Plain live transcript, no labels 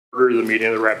order the meeting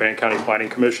of the Rappahannock County Planning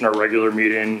Commission, our regular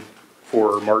meeting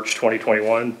for March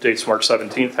 2021. Date's March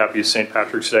 17th. Happy St.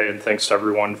 Patrick's Day, and thanks to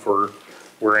everyone for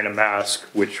wearing a mask,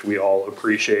 which we all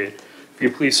appreciate. If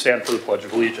you please stand for the Pledge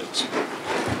of Allegiance.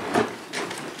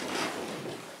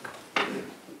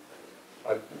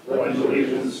 I pledge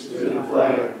allegiance to the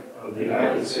flag of the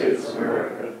United States of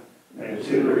America and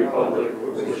to the republic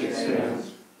for which it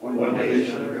stands, one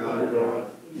nation under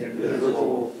God,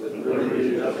 indivisible, with liberty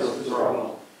and justice for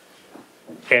all.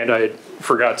 And I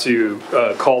forgot to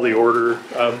call the order.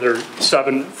 There are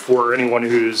 7 for anyone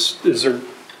who's, is there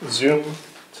Zoom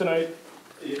tonight?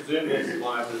 Zoom is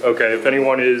live. Okay, if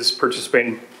anyone is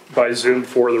participating by Zoom,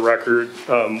 for the record,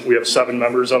 we have 7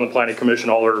 members on the Planning Commission.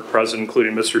 All are present,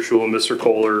 including Mr. Schul, Mr.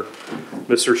 Kohler,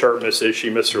 Mr. Sharp, Ms.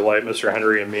 Ishii, Mr. Light, Mr.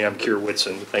 Henry, and me. I'm Keir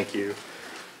Whitson. Thank you.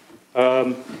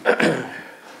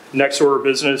 Next order of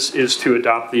business is to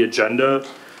adopt the agenda.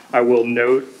 I will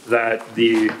note that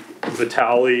the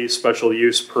Vitale special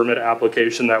use permit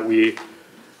application that we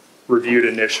reviewed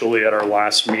initially at our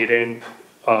last meeting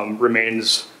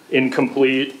remains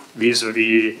incomplete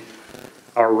vis-a-vis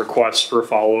our request for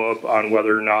follow-up on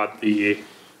whether or not the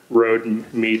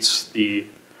road meets the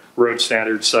road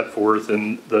standards set forth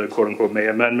in the quote-unquote May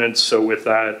amendments. So with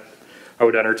that, I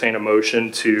would entertain a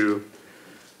motion to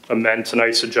amend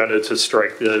tonight's agenda to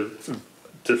strike the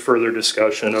further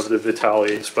discussion of the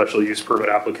Vitale special use permit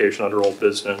application under old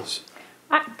business.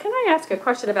 Can I ask a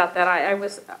question about that? I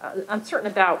was uncertain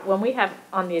about when we have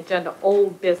on the agenda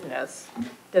old business,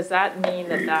 does that mean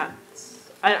that that's,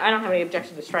 I don't have any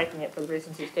objection to striking it for the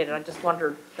reasons you stated. I just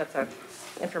wondered, that's an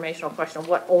informational question,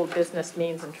 what old business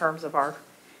means in terms of our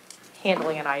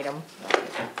handling an item.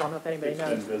 I don't know if anybody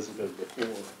knows. It's been visited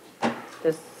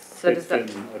before.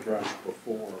 It's been addressed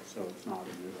before, so it's not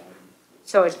a new item.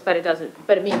 So but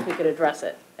it means we could address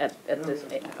it at this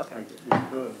meeting. Okay.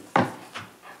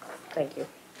 Thank you.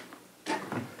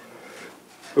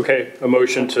 Okay, a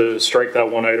motion to strike that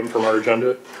one item from our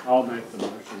agenda. I'll make the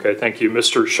motion. Okay, thank you.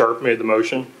 Mr. Sharp made the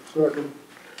motion. Second.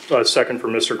 Second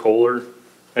from Mr. Kohler.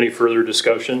 Any further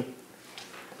discussion?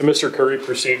 And Mr. Curry,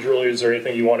 procedurally, is there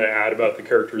anything you want to add about the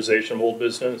characterization of old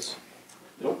business?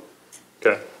 Nope.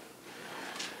 Okay.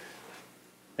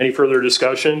 Any further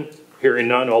discussion? Hearing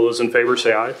none, all those in favor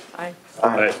say aye. Aye.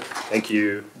 Aye. Thank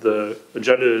you. The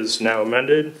agenda is now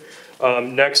amended.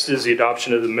 Next is the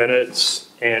adoption of the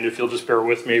minutes, and if you'll just bear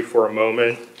with me for a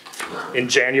moment. In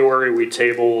January, we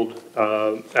tabled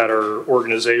at our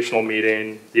organizational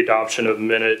meeting the adoption of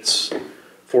minutes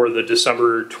for the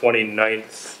December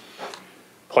 29th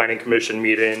Planning Commission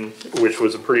meeting, which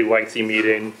was a pretty lengthy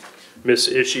meeting. Ms.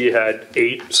 Ishii had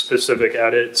 8 specific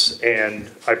edits, and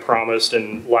I promised,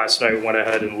 and last night went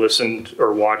ahead and listened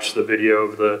or watched the video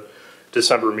of the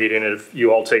December meeting, and if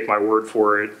you all take my word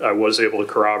for it, I was able to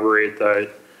corroborate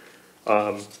that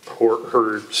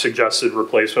her suggested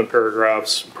replacement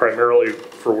paragraphs, primarily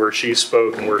for where she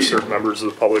spoke and where certain members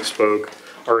of the public spoke,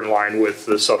 are in line with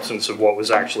the substance of what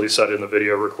was actually said in the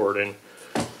video recording.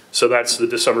 So that's the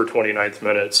December 29th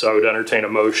minutes. I would entertain a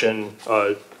motion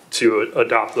to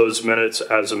adopt those minutes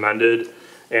as amended,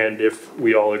 and if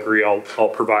we all agree, I'll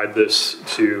provide this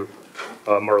to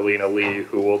Marlena Lee,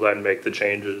 who will then make the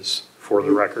changes for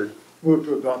the record. Move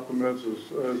to adopt the minutes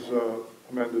as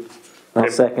amended. I'll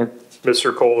second.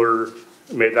 Mr. Kohler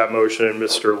made that motion, and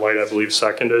Mr. Light, I believe,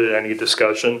 seconded. Any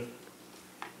discussion?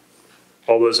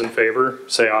 All those in favor,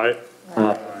 say aye.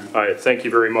 Aye. Aye. Thank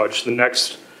you very much. The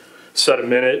next set of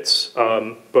minutes,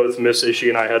 both Ms. Ishii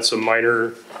and I had some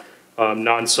minor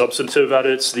non-substantive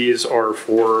edits. These are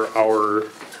for our,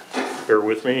 bear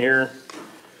with me here.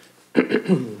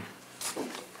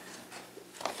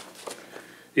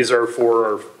 These are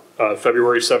for our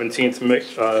February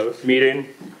 17th meeting.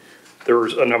 There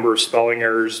was a number of spelling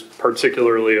errors,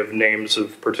 particularly of names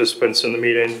of participants in the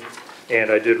meeting, and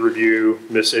I did review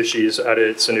Ms. Ishii's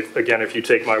edits, and if you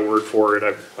take my word for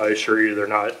it, I assure you they're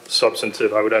not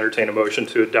substantive. I would entertain a motion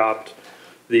to adopt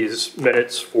these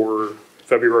minutes for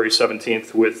February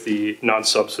 17th with the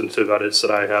non-substantive edits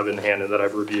that I have in hand and that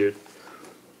I've reviewed.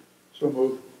 So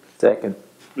moved. Second.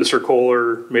 Mr.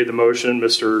 Kohler made the motion.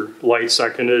 Mr. Light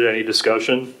seconded. Any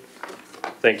discussion?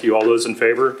 Thank you. All those in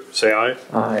favor, say aye.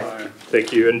 Aye.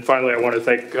 Thank you. And finally, I want to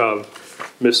thank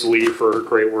Ms. Lee for her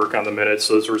great work on the minutes.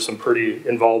 Those were some pretty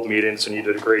involved meetings, and you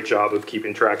did a great job of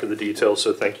keeping track of the details,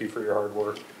 so thank you for your hard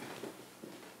work.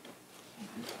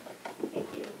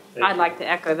 I'd like to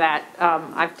echo that.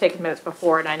 I've taken minutes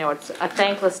before, and I know it's a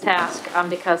thankless task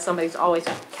because somebody's always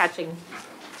catching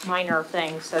minor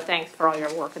things, so thanks for all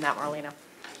your work in that, Marlena.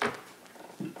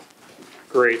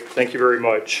 Great. Thank you very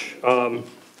much.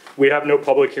 We have no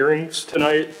public hearings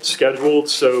tonight scheduled,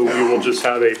 so we will just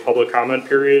have a public comment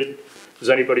period. Does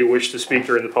anybody wish to speak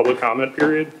during the public comment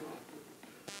period?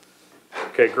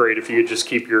 Okay, great. If you could just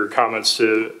keep your comments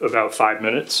to about 5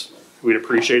 minutes, we'd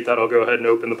appreciate that. I'll go ahead and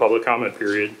open the public comment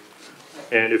period.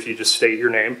 And if you just state your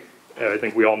name, I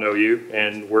think we all know you,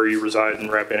 and where you reside in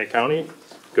Rappahannock County,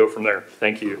 go from there.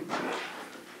 Thank you.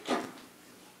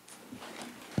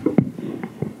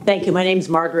 Thank you. My name is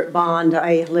Margaret Bond.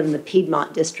 I live in the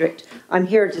Piedmont District. I'm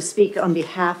here to speak on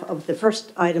behalf of the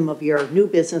first item of your new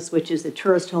business, which is the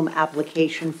tourist home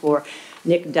application for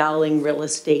Nick Dowling Real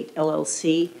Estate,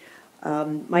 LLC.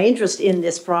 My interest in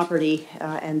this property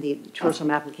and the tourist home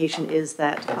application is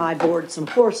that I board some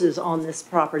horses on this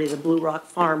property, the Blue Rock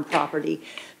Farm property.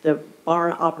 The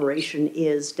barn operation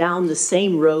is down the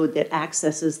same road that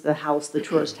accesses the house, the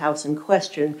tourist house in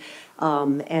question,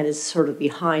 and is sort of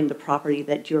behind the property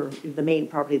that the main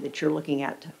property that you're looking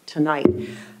at tonight.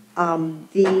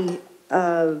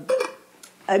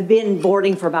 I've been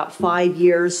boarding for about 5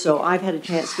 years, so I've had a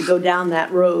chance to go down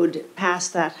that road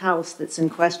past that house that's in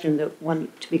question, the one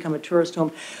to become a tourist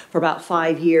home, for about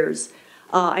 5 years.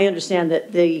 I understand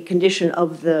that the condition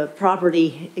of the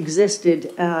property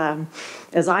existed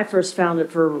as I first found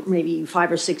it for maybe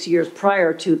 5 or 6 years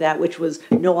prior to that, which was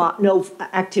no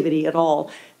activity at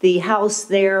all. The house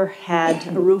there had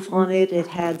a roof on it. It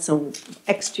had some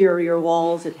exterior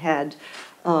walls. It had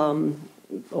a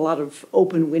lot of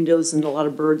open windows and a lot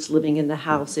of birds living in the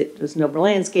house. It was no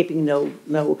landscaping, no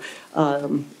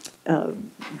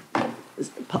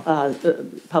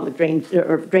public drain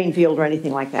field or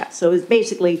anything like that. So it's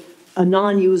basically a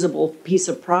non-usable piece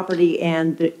of property,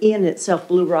 and the inn itself,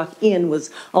 Blue Rock Inn, was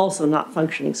also not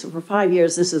functioning. So for 5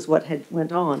 years, this is what had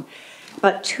went on.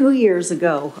 But 2 years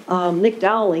ago, Nick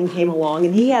Dowling came along,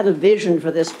 and he had a vision for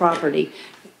this property.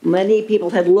 Many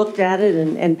people had looked at it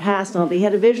and passed on, but he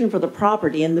had a vision for the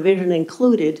property, and the vision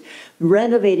included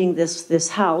renovating this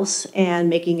house and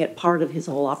making it part of his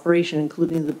whole operation,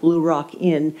 including the Blue Rock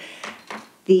Inn.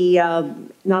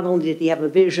 Not only did he have a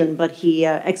vision, but he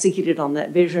executed on that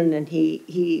vision, and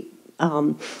he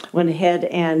went ahead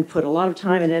and put a lot of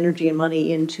time and energy and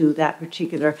money into that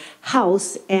particular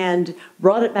house and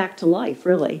brought it back to life,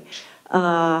 really.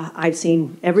 I've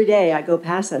seen every day I go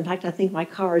past that. In fact, I think my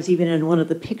car is even in one of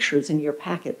the pictures in your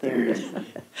packet there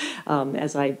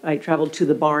as I traveled to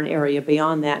the barn area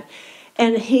beyond that.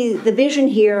 And the vision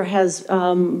here has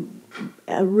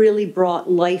really brought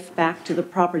life back to the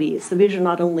property. It's the vision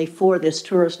not only for this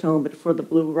tourist home, but for the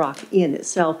Blue Rock Inn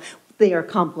itself. They are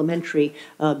complementary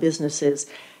businesses.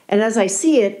 And as I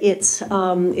see it,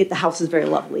 the house is very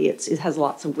lovely. It has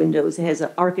lots of windows. It has an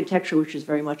architecture which is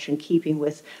very much in keeping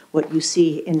with what you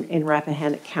see in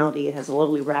Rappahannock County. It has a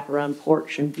lovely wraparound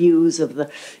porch and views of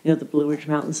the Blue Ridge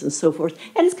Mountains and so forth.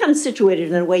 And it's kind of situated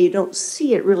in a way you don't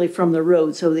see it really from the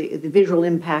road, so the visual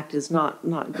impact is not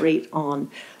great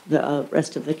on the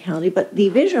rest of the county. But the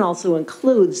vision also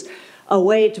includes a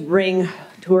way to bring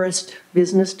tourist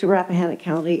business to Rappahannock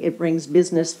County. It brings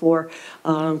business for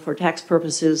tax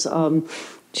purposes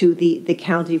to the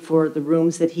county for the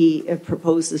rooms that he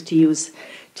proposes to use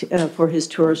for his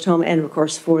tourist home, and of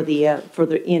course for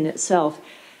the inn itself.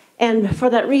 And for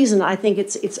that reason, I think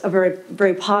it's a very,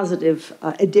 very positive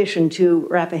addition to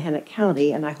Rappahannock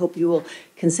County, and I hope you will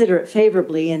consider it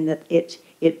favorably in that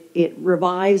it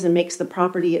revives and makes the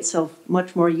property itself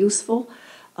much more useful.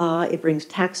 It brings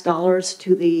tax dollars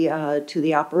to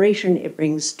the operation. It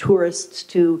brings tourists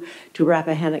to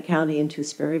Rappahannock County and to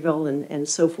Sperryville and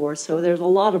so forth. So there's a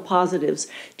lot of positives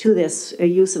to this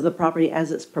use of the property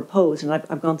as it's proposed. And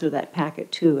I've gone through that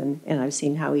packet too, and I've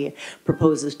seen how he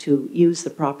proposes to use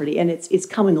the property. And it's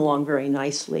coming along very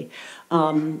nicely.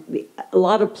 A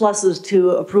lot of pluses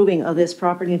to approving of this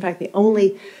property. In fact, the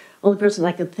only person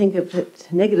I can think of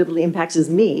that negatively impacts is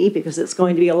me, because it's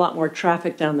going to be a lot more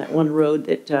traffic down that one road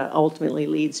that ultimately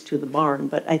leads to the barn.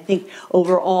 But I think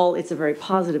overall it's a very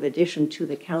positive addition to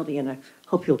the county, and I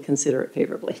hope you'll consider it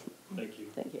favorably. Thank you.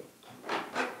 Thank you.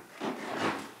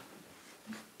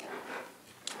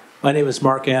 My name is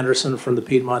Mark Anderson from the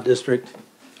Piedmont District.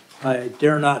 I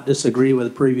dare not disagree with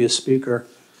the previous speaker,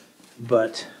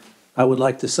 but I would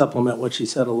like to supplement what she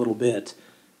said a little bit.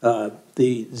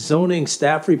 The zoning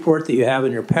staff report that you have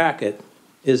in your packet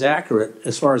is accurate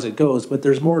as far as it goes, but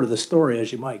there's more to the story,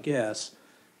 as you might guess.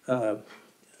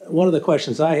 One of the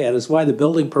questions I had is why the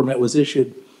building permit was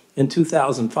issued in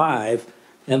 2005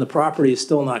 and the property is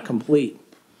still not complete.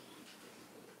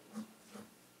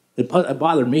 It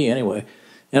bothered me anyway.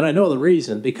 And I know the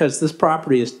reason, because this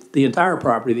property the entire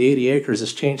property, the 80 acres,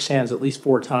 has changed hands at least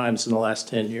 4 times in the last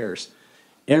 10 years.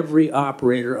 Every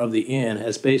operator of the inn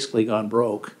has basically gone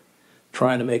broke.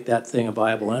 trying to make that thing a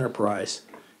viable enterprise.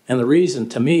 And the reason,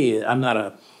 to me, I'm not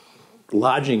a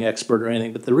lodging expert or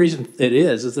anything, but the reason it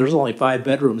is there's only 5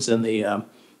 bedrooms in the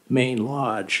main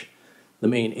lodge, the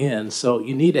main inn. So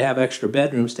you need to have extra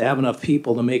bedrooms to have enough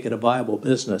people to make it a viable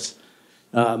business.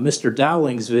 Mr.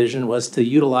 Dowling's vision was to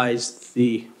utilize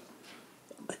the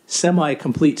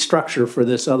semi-complete structure for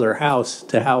this other house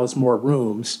to house more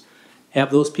rooms,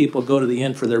 have those people go to the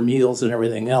inn for their meals and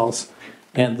everything else,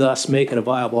 and thus make it a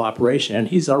viable operation. And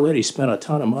he's already spent a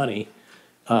ton of money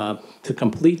to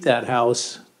complete that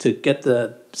house, to get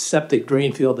the septic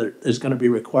drain field that is going to be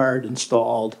required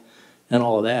installed and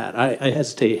all of that. I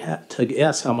hesitate to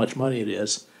guess how much money it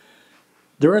is.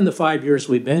 During the 5 years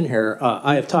we've been here,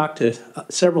 I have talked to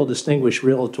several distinguished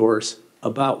realtors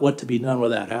about what to be done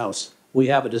with that house. We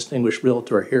have a distinguished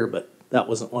realtor here, but that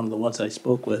wasn't one of the ones I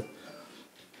spoke with.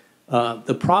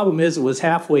 The problem is it was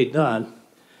halfway done.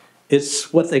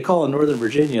 It's what they call in Northern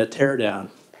Virginia a tear down.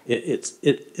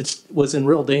 It was in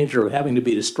real danger of having to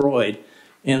be destroyed.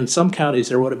 In some counties,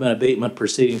 there would have been abatement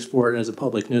proceedings for it as a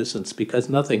public nuisance because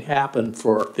nothing happened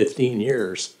for 15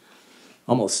 years,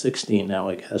 almost 16 now,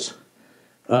 I guess.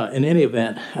 In any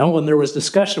event, and when there was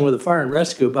discussion with the fire and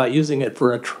rescue about using it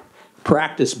for a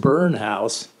practice burn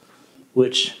house,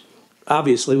 which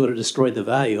obviously would have destroyed the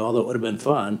value, although it would have been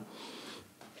fun.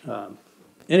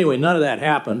 Anyway, none of that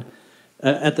happened.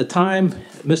 At the time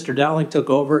Mr. Dowling took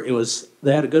over,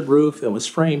 they had a good roof, it was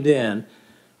framed in,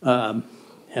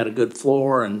 had a good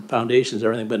floor and foundations and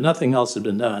everything, but nothing else had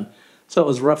been done. So it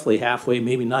was roughly halfway,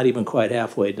 maybe not even quite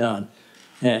halfway done.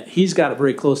 And he's got it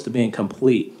very close to being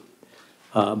complete.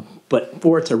 But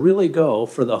for it to really go,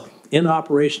 for the in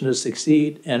operation to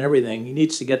succeed and everything, he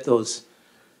needs to get those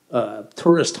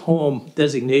tourist home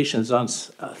designations on,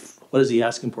 what is he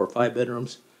asking for, 5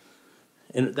 bedrooms?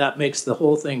 And that makes the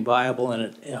whole thing viable,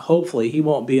 and hopefully he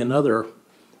won't be another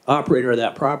operator of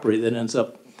that property that ends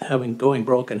up going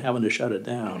broke and having to shut it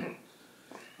down.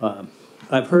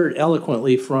 I've heard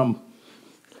eloquently from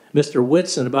Mr.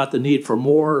 Whitson about the need for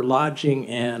more lodging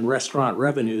and restaurant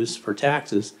revenues for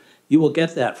taxes. You will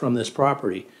get that from this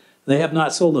property. They have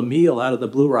not sold a meal out of the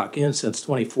Blue Rock Inn since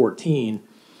 2014,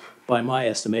 by my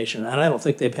estimation, and I don't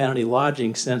think they've had any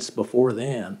lodging since before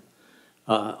then.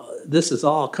 This is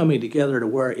all coming together to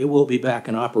where it will be back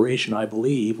in operation, I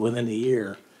believe, within the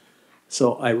year.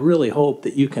 So I really hope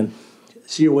that you can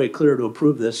see your way clear to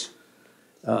approve this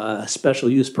special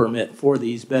use permit for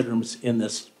these bedrooms in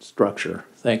this structure.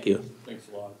 Thank you. Thanks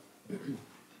a lot.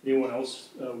 Anyone else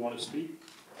want to speak?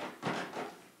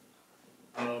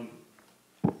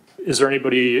 Is there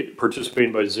anybody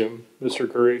participating by Zoom,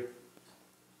 Mr. Curry?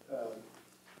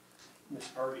 Ms.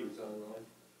 Harding's online.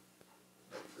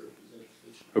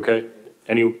 Okay.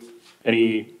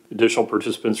 Any additional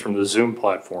participants from the Zoom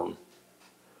platform?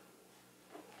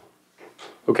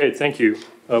 Okay, thank you.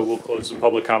 We'll close the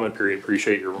public comment period.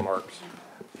 Appreciate your remarks.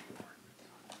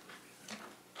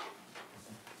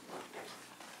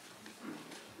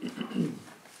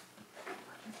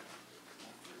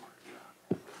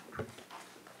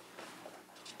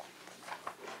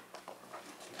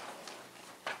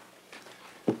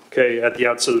 Okay, at the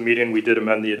outset of the meeting, we did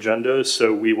amend the agenda,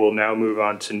 so we will now move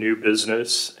on to new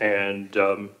business and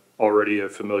already a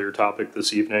familiar topic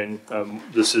this evening.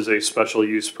 This is a special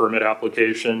use permit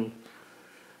application.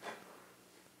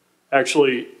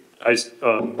 Actually,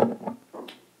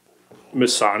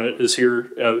 Ms. Sonnet is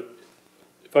here.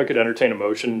 If I could entertain a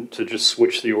motion to just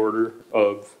switch the order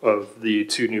of the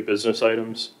 2 new business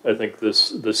items. I think the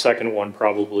second one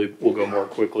probably will go more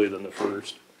quickly than the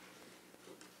first.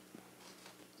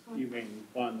 You mean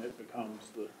one that becomes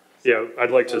the... Yeah, I'd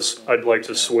like to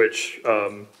switch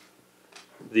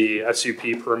the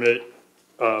SUP permit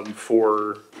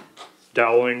for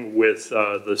Dowling with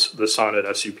the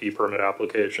Sonnet SUP permit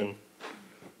application.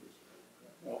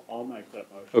 Well, I'll make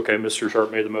that motion. Okay, Mr.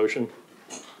 Sharp made the motion.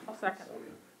 I'll second.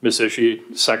 Ms.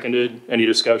 Ishii seconded. Any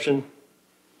discussion?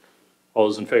 All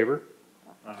those in favor?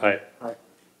 Aye. Aye.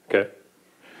 Okay.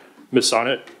 Ms.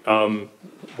 Sonnet,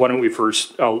 why don't we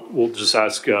first, we'll just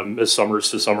ask Ms.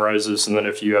 Summers to summarize this, and then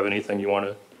if you have anything you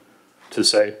want to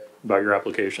say about your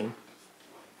application.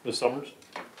 Ms. Summers?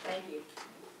 Thank you.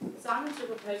 Simons are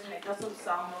proposing a custom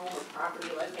sawmill with property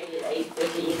located at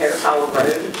 850 Harris Hollow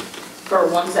Road for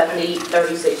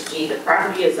 17036G. The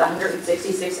property is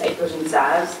 166 acres in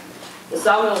size. The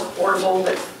sawmill is portable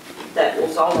that will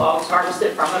saw logs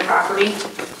harvested from the property.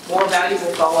 More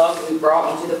valuable saw logs will be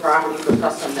brought onto the property for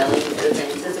custom milling. It is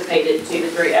anticipated 2 to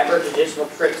 3 average additional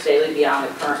trips daily beyond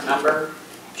the current number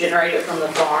generated from the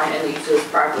farm and the use of this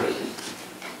property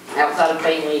outside of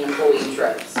family and employee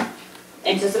trips.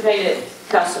 Anticipated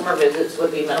customer visits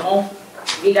would be minimal.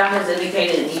 VDOT has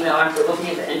indicated in an email after looking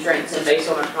at the entrance and based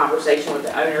on a conversation with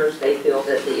the owners, they feel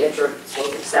that the entrance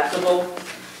was acceptable.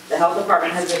 The health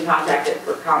department has been contacted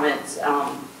for comments,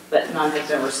 but none have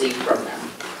been received from them.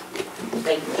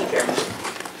 Thank you, Mr.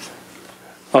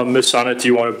 Chairman. Ms. Sonnet, do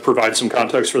you want to provide some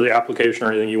context for the application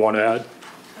or anything you want to add?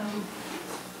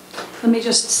 Let me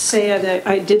just say that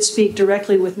I did speak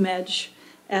directly with Medj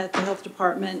at the health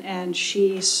department, and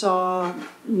she saw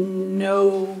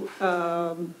no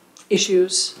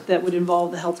issues that would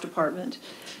involve the health department.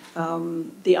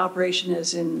 The operation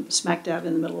is smack dab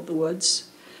in the middle of the woods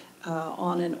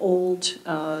on an old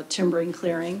timbering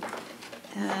clearing.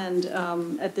 And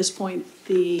at this point,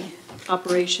 the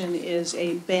operation is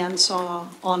a bandsaw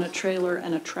on a trailer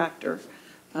and a tractor.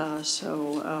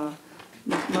 So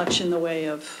not much in the way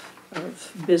of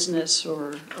business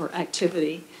or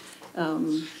activity.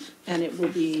 And it will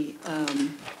be,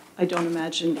 I don't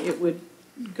imagine it would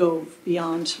go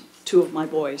beyond 2 of my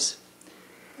boys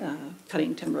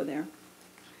cutting timber there.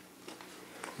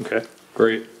 Okay,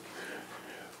 great.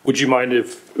 Would you mind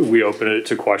if we open it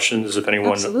to questions if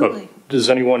anyone? Absolutely. Does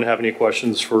anyone have any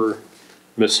questions for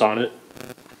Ms. Sonnet?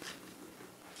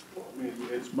 I mean,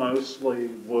 it's mostly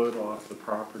wood off the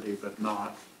property, but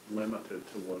not limited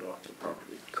to wood off the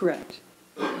property. Correct.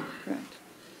 Correct.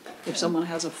 If someone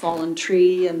has a fallen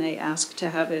tree and they ask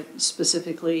to have it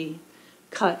specifically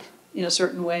cut in a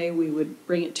certain way, we would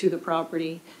bring it to the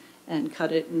property and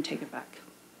cut it and take it back.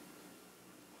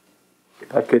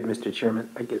 If I could, Mr.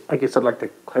 Chairman, I guess I'd like to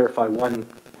clarify one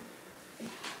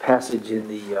passage in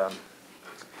the, I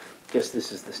guess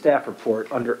this is the staff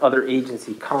report. Under other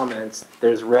agency comments,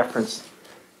 there's reference,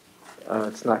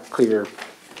 it's not clear,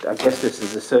 I guess this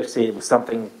is associated with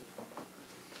something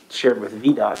shared with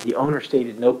VDOT. The owner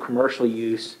stated no commercial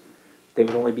use. They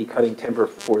would only be cutting timber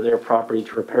for their property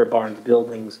to repair barns,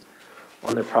 buildings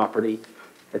on their property.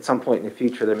 At some point in the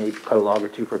future, they may cut a log or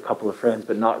two for a couple of friends,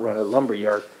 but not run a lumber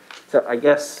yard. So I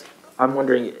guess I'm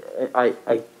wondering,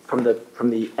 from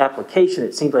the application,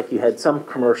 it seems like you had some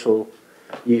commercial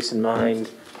use in mind.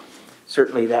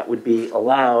 Certainly that would be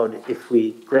allowed if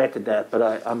we granted that, but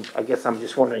I guess I'm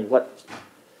just wondering what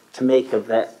to make of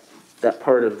that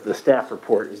part of the staff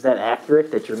report. Is that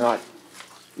accurate, that you're not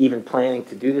even planning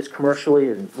to do this commercially,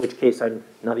 in which case I'm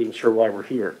not even sure why we're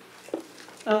here?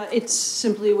 It's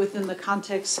simply within the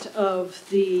context of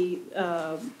the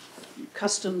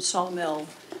custom sawmill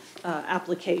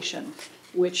application,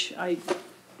 which I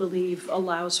believe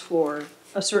allows for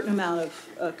a certain amount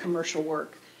of commercial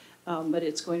work, but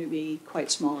it's going to be quite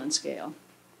small in scale.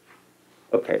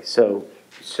 Okay, so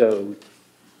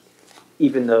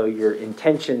even though your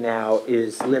intention now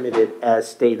is limited as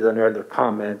stated under other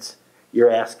comments, you're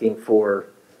asking for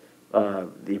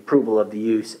the approval of the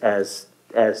use as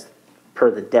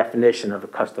per the definition of a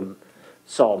custom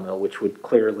sawmill, which would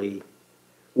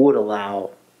allow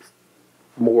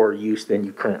more use than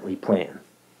you currently plan.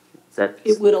 Is that?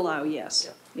 It would allow, yes,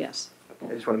 Yeah. yes.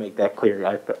 I just want to make that clear.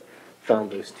 I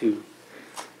found those two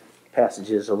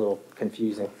passages a little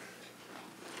confusing.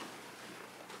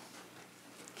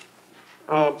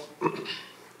 I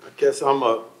guess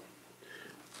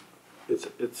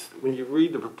it's when you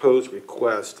read the proposed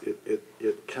request,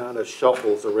 it kind of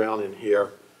shuffles around in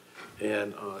here,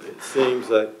 and it seems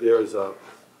that there's a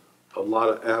lot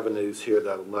of avenues here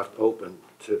that are left open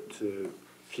to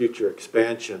future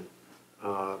expansion.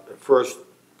 At first,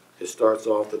 it starts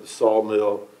off that the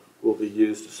sawmill will be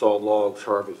used to saw logs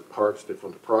harvested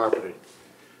from the property.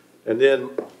 And then,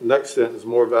 next sentence,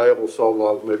 more valuable saw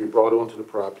logs may be brought onto the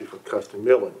property for custom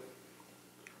milling.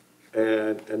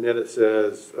 And then it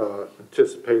says,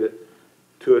 anticipated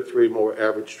 2 or 3 more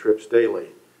average trips daily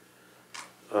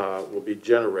will be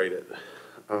generated.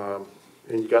 And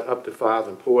you got up to 5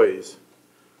 employees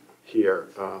here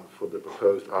for the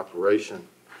proposed operation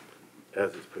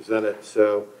as it's presented.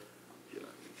 So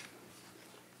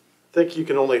I think you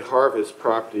can only harvest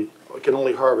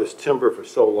timber for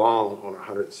so long on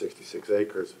 166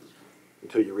 acres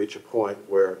until you reach a point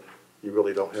where you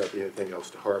really don't have anything else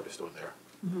to harvest on there.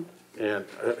 Mm-hmm. And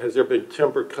has there been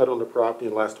timber cut on the property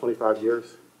in the last 25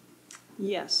 years?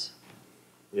 Yes.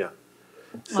 Yeah.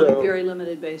 On a very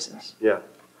limited basis. Yeah.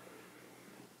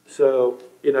 So,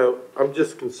 I'm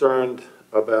just concerned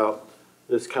about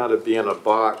this kind of being a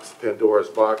box, Pandora's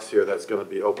box here that's going to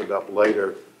be opened up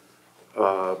later.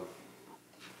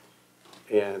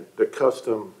 And the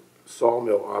custom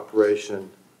sawmill operation,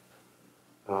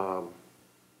 does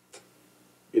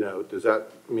that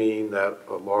mean that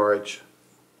a large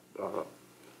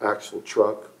axle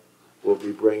truck will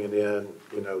be bringing in,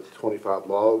 25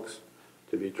 logs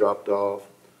to be dropped off?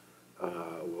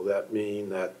 Will that mean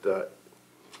that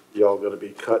y'all going to be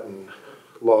cutting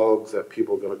logs that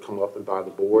people are gonna come up and buy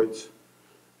the boards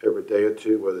every day or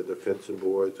two, whether they're fencing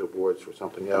boards or boards for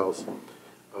something else.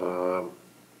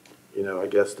 You know, I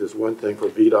guess there's one thing for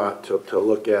VDOT to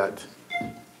look at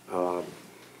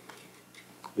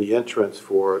the entrance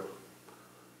for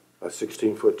a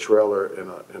 16-foot trailer and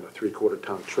a 3/4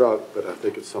 ton truck, but I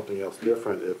think it's something else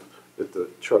different if the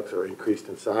trucks are increased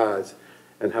in size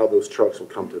and how those trucks will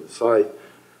come to the site.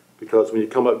 Because when you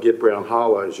come up Get Brown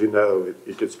Hollow, as you know,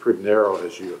 it gets pretty narrow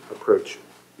as you approach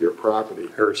your property.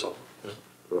 Harrisville.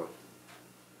 Well,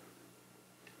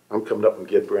 I'm coming up from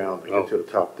Get Brown to get to the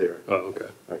top there. Oh, okay.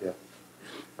 Okay.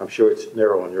 I'm sure it's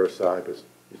narrow on your side, but it's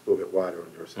a little bit wider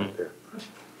on your side there.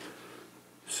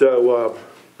 So,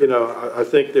 you know, I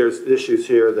think there's issues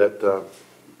here that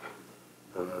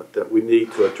that we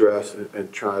need to address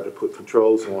and try to put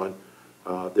controls on.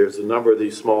 There's a number of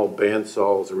these small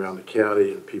bandsaws around the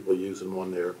county, and people use them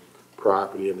on their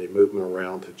property, and they move them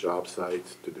around to job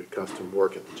sites to do custom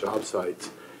work at the job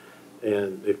sites.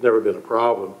 And they've never been a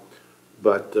problem,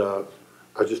 but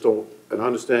I just don't, and I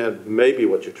understand maybe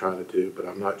what you're trying to do, but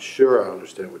I'm not sure I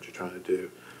understand what you're trying to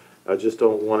do. I just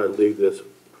don't want to leave this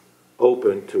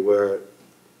open to where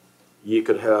you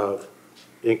could have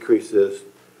increases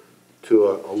to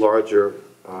a larger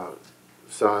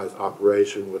size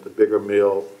operation with a bigger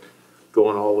mill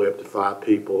going all the way up to 5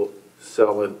 people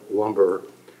selling lumber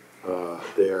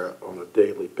there on a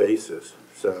daily basis.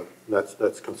 So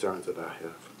that's concerns that I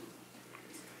have.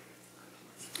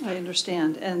 I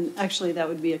understand, and actually that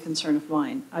would be a concern of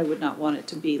mine. I would not want it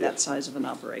to be that size of an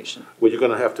operation. Well, you're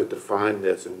going to have to define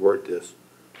this and word this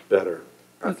better,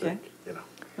 I think, you know.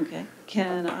 Okay.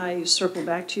 Can I circle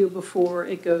back to you before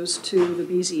it goes to the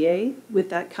BZA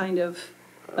with that kind of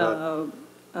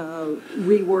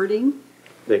rewording?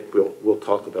 I think we'll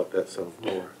talk about that some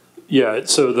more. Yeah,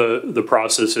 so the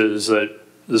process is that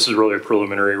this is really a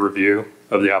preliminary review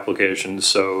of the application,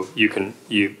 so you can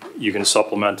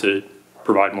supplement it,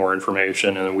 provide more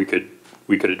information, and then we could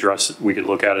address it, we could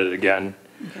look at it again.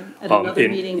 Okay. At another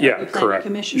meeting of the Planning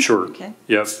Commission? Sure. Okay.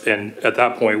 Yep, and at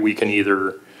that point, we can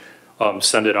either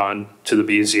send it on to the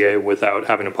BZA without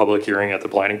having a public hearing at the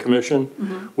Planning Commission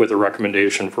with a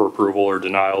recommendation for approval or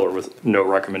denial, or with no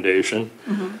recommendation.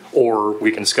 Or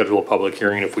we can schedule a public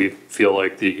hearing if we feel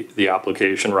like the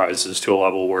application rises to a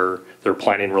level where there are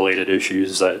planning related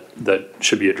issues that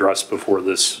should be addressed before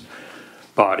this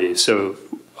body. So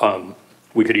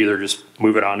we could either just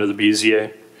move it on to the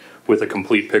BZA with a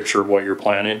complete picture of what you're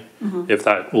planning, if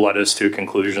that led us to a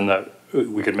conclusion that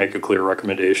we could make a clear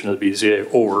recommendation to the BZA,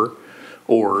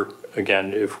 or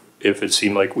again, if it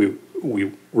seemed like we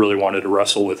really wanted to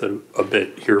wrestle with it a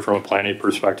bit here from a planning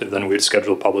perspective, then we'd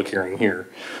schedule a public hearing here.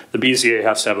 The BZA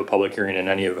has to have a public hearing in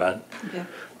any event. Okay.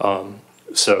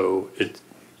 So it's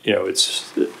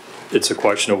a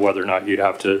question of whether or not you'd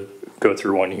have to go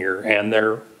through one here and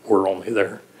there, or only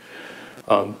there.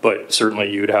 But certainly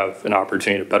you'd have an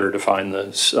opportunity to better define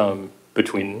this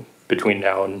between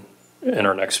now and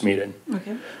our next meeting.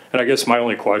 Okay. And I guess my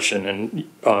only question, and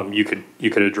you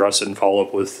could address it and follow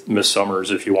up with Ms.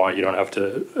 Summers if you want. You don't have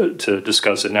to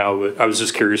discuss it now. But I was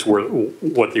just curious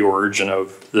what the origin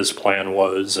of this plan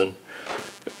was, and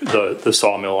the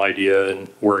sawmill idea, and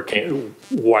where it came,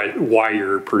 why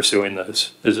you're pursuing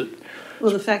this. Is it?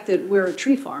 Well, the fact that we're a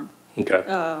tree farm. Okay.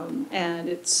 And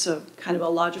it's kind of a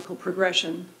logical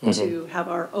progression to have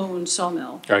our own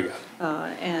sawmill. I got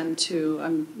it.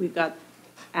 And we've got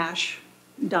ash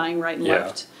dying right and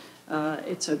left.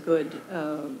 It's a good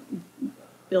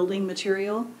building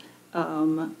material.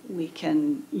 We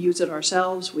can use it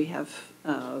ourselves. We have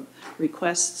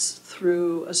requests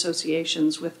through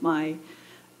associations with my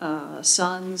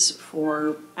sons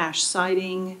for ash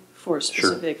siding for a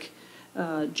specific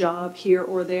job here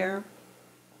or there.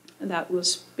 And that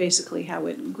was basically how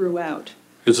it grew out.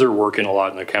 Because they're working a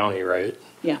lot in the county, right?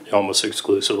 Yeah. Almost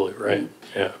exclusively, right?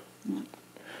 Yeah.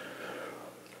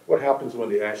 What happens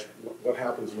when what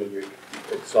happens when you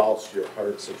exhaust your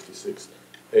 166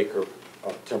 acre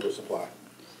timber supply?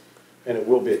 And it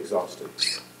will be exhausted.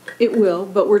 It will,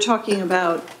 but we're talking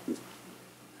about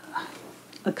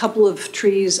a couple of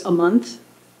trees a month,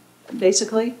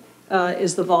 basically,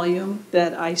 is the volume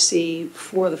that I see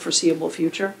for the foreseeable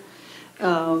future.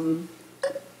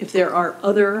 If there are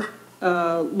other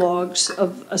logs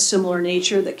of a similar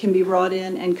nature that can be brought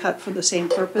in and cut for the same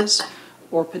purpose,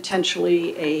 or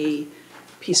potentially a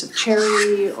piece of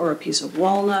cherry or a piece of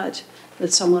walnut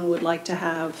that someone would like to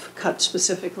have cut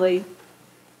specifically.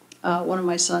 One of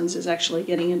my sons is actually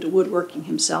getting into woodworking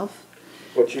himself.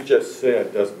 What you just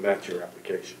said doesn't match your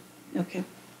application. Okay.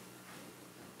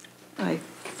 I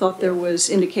thought there was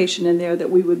indication in there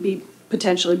that we would be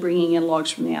potentially bringing in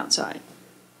logs from the outside.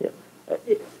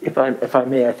 If I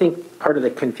may, I think part of the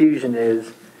confusion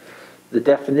is the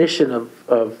definition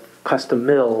of custom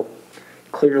mill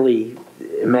clearly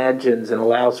imagines and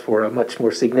allows for a much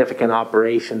more significant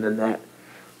operation than that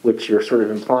which you're sort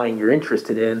of implying you're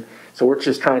interested in. So we're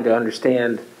just trying to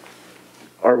understand,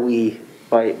 are we,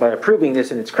 by approving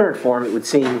this in its current form, it would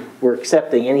seem we're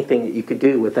accepting anything that you could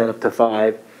do with that up to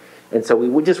 5. And so we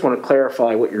would just want to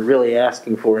clarify what you're really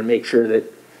asking for and make sure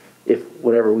that if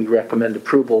whatever we recommend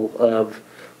approval of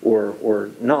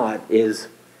or not is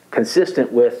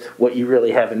consistent with what you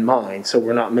really have in mind. So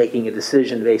we're not making a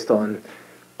decision based on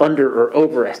under or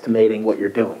overestimating what you're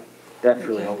doing. That's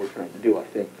really all we're trying to do, I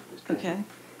think. Okay.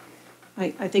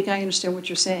 I think I understand what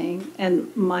you're saying,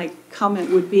 and my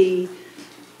comment would be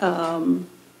the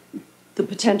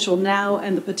potential now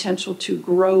and the potential to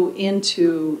grow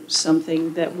into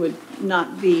something that would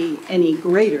not be any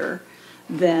greater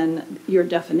than your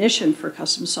definition for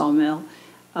custom sawmill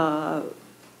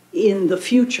in the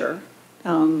future.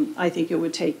 I think it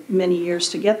would take many years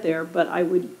to get there, but I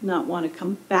would not want to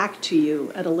come back to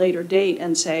you at a later date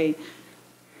and say,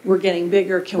 we're getting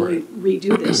bigger, can we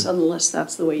redo this, unless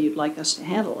that's the way you'd like us to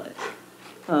handle it.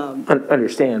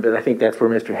 Understand, but I think that's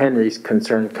where Mr. Henry's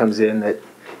concern comes in, that,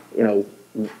 you know,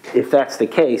 if that's the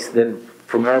case, then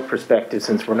from our perspective,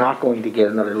 since we're not going to get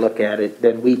another look at it,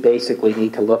 then we basically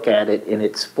need to look at it in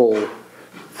its full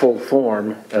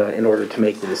form in order to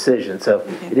make the decision. So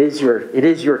it is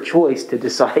your choice to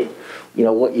decide, you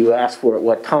know, what you ask for at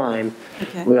what time.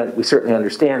 Okay. We certainly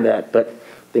understand that, but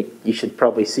I think you should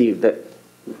probably see that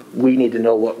we need to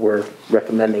know what we're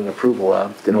recommending approval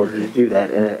of in order to do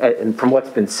that. And from what's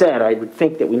been said, I would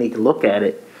think that we need to look at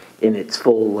it in its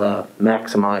full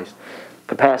maximized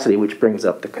capacity, which brings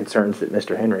up the concerns that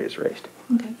Mr. Henry has raised.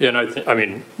 Okay. Yeah, and I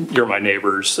mean, you're my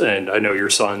neighbors, and I know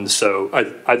your sons, so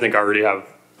I think I already have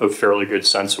a fairly good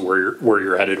sense of where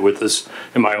you're headed with this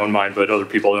in my own mind, but other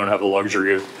people don't have the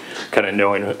luxury of kind of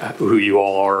knowing who you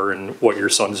all are and what your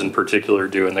sons in particular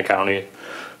do in the county.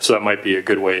 So that might be a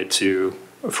good way to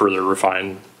further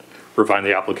refine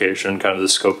the application. Kind of the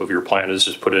scope of your plan is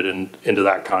just put it into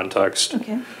that context.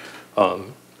 Okay.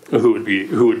 Who would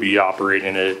be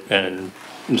operating it, and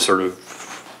sort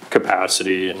of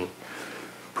capacity and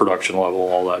production level,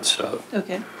 all that stuff.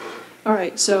 Okay. All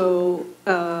right, so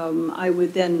I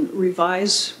would then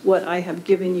revise what I have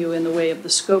given you in the way of the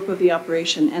scope of the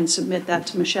operation and submit that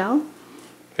to Michelle?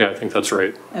 Yeah, I think that's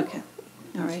right. Okay,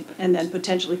 all right, and then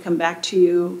potentially come back to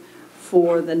you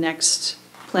for the next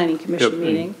planning commission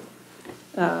meeting.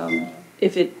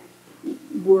 If it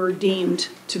were deemed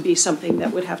to be something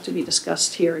that would have to be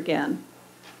discussed here again.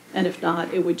 And if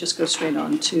not, it would just go straight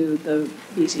on to the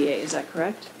BZA, is that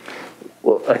correct?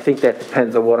 Well, I think that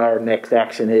depends on what our next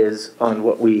action is on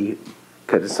what we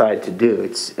could decide to do.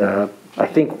 It's, I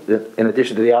think that in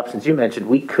addition to the options you mentioned,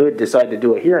 we could decide to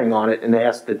do a hearing on it and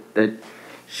ask that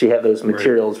she have those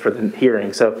materials for the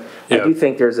hearing. So I do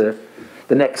think the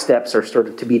next steps are sort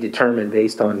of to be determined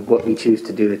based on what we choose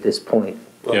to do at this point.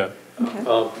 Yeah.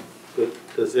 Okay.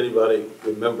 Does anybody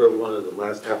remember one of the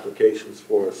last applications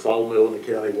for a sawmill in the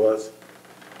county was?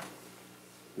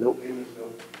 Nope.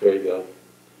 There you go.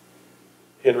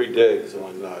 Henry Diggs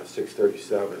on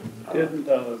 637. Didn't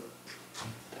Bill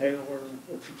Taylor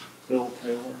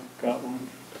got one?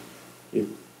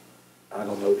 I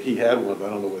don't know, he had one, but I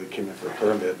don't know whether he came in for a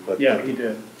permit, but. Yeah, he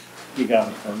did. He got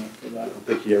a permit for I that. don't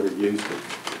think he ever used it.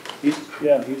 He's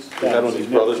Is that on his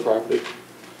brother's property?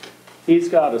 He's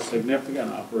got a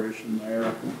significant operation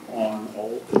there on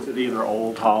it's either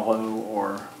Old Hollow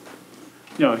or,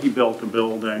 you know, he built a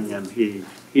building and he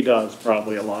does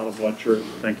probably a lot of what you're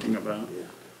thinking about. Yeah.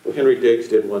 Well, Henry Diggs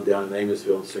did one down in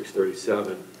Amosville in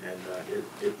 637, and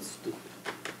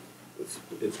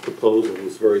its proposal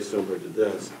was very similar to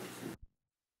this.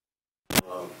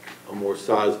 A more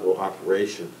sizable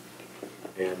operation,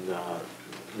 and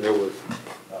there was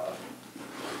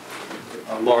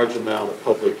a large amount of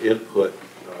public input,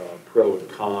 pro and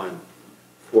con,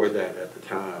 for that at the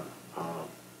time.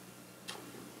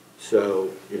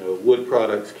 So, you know, wood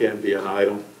products can be an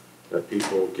item that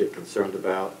people get concerned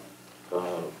about.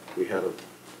 We had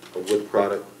a wood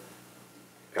product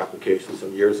application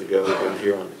some years ago down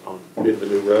here on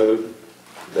Mid-New Road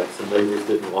that some neighbors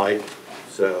didn't like.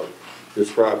 So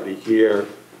this property here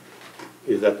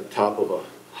is at the top of a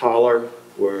holler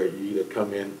where you either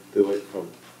come in through it from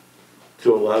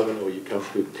 211 or you come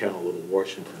through the town of Little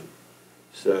Washington.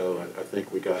 So I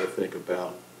think we got to think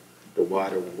about the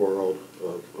wider world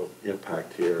of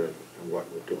impact here and what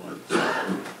we're doing.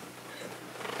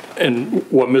 And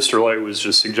what Mr. Light was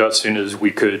just suggesting is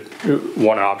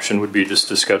one option would be just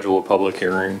to schedule a public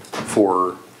hearing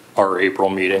for our April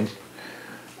meeting.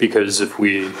 because if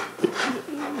we'll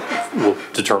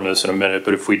determine this in a minute,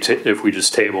 but if we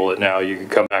just table it now, you can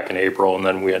come back in April, and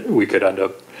then we could end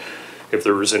up, if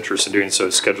there was interest in doing so,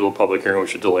 schedule a public hearing, we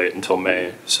should delay it until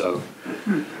May. So,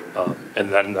 and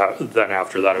then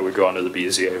after that, it would go on to the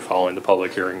BZA following the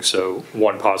public hearing. So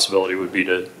one possibility would be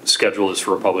to schedule this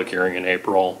for a public hearing in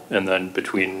April, and then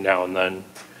between now and then,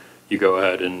 you go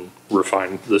ahead and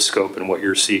refine the scope and what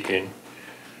you're seeking,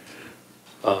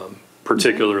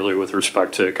 particularly with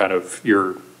respect to kind of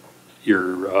your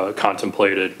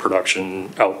contemplated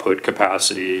production output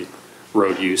capacity,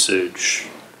 road usage,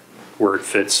 where it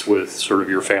fits with sort of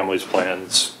your family's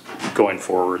plans going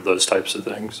forward, those types of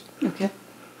things. Okay.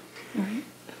 All right.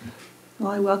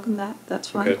 Well, I welcome that. That's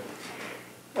fine. Okay.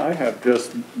 I have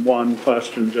just one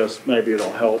question, just maybe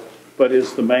it'll help. But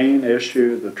is the main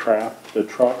issue the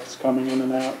trucks coming in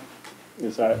and out?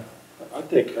 Is that? I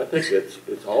think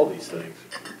it's all these things,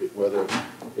 whether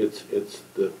it's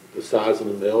the size of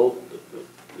the mill,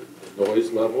 the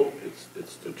noise level,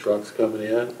 it's the trucks coming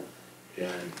in,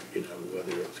 and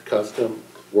whether it's custom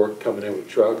work coming in with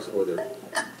trucks, or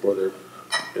they're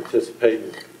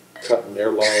anticipating cutting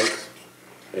their logs,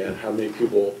 and how many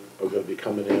people are going to be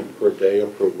coming in per day or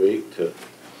per week to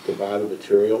buy the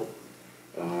material,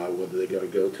 whether they're going to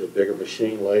go to a bigger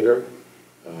machine later,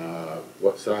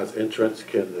 what size entrance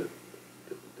do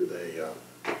they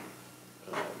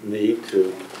need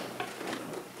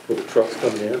for the trucks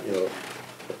coming in.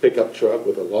 A pickup truck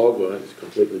with a log on it is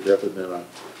completely different than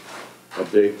a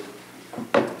big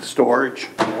Storage.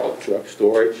 log truck,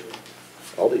 storage,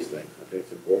 all these things. I think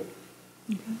it's important.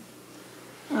 Okay.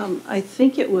 I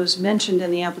think it was mentioned in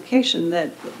the application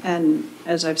that, and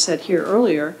as I've said here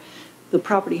earlier, the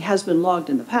property has been logged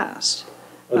in the past.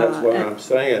 And that's why I'm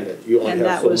saying that you only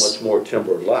have so much more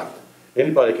timber left.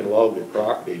 Anybody can log their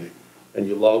property, and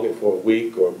you log it for a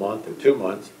week or a month or 2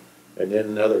 months, and then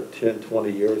another 10, 20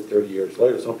 years, 30 years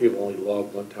later, some people only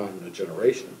log one time in a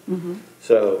generation. Mm-hmm.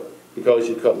 So because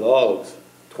you cut logs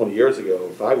 20 years ago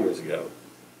or 5 years ago,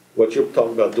 what you're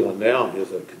talking about doing now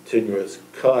is a continuous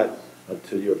cut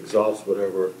until you exhaust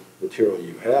whatever material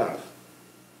you have.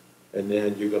 And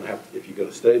then you're going to have, if you're going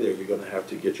to stay there, you're going to have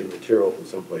to get your material from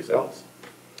someplace else.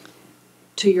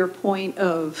 To your point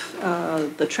of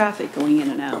the traffic going in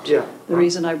and out. Yeah. The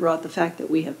reason I brought the fact that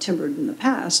we have timbered in the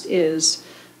past is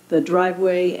the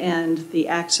driveway and the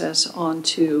access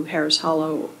onto Harris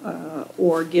Hollow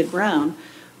or Gid Brown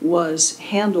was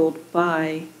handled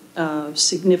by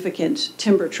significant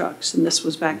timber trucks, and this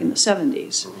was back in the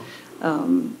 70s.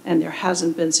 And there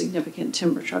hasn't been significant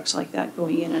timber trucks like that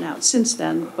going in and out since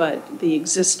then, but the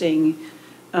existing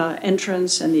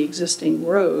entrance and the existing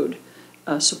road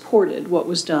supported what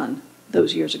was done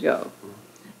those years ago.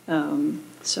 I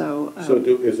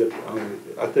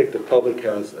think the public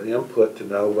has an input to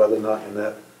know whether or not in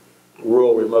that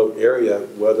rural remote area,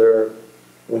 whether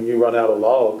when you run out of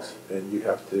logs and you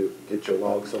have to get your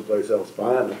logs someplace else,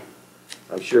 find them,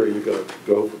 I'm sure you're going to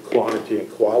go for quantity and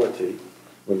quality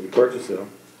when you purchase them.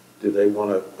 Do they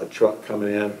want a truck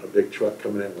coming in, a big truck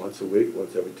coming in once a week,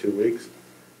 once every 2 weeks?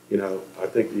 I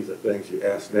think these are things you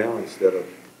ask now instead of,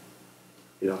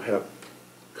 have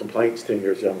complaints 10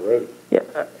 years down the road.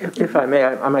 Yeah, if I may,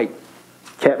 I might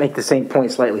make the same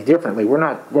point slightly differently. We're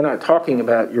not talking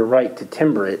about your right to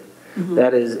timber it. Mm-hmm.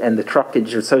 That is, and the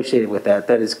truckage associated with that.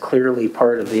 That is clearly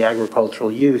part of the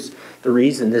agricultural use. The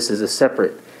reason this is a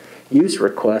separate use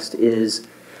request is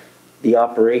the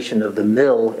operation of the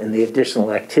mill and the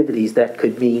additional activities that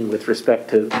could mean with respect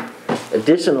to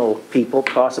additional people,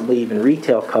 possibly even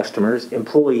retail customers,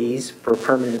 employees for a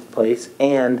permanent place,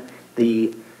 and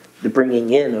the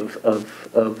bringing in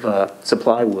of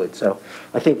supply wood. So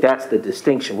I think that's the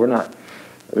distinction. We're not,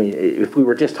 if we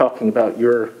were just talking about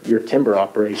your timber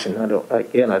operation, I don't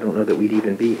know that we'd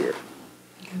even be here.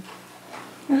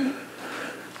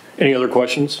 Any other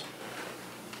questions?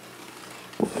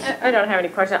 I don't have any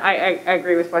questions. I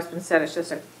agree with what's been said. It's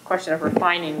just a question of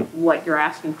refining what you're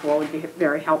asking for would be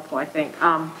very helpful, I think.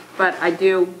 But I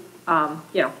do,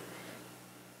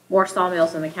 more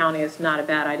sawmills in the county is not a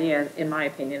bad idea, in my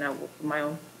opinion.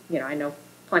 I know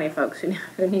plenty of folks who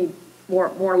need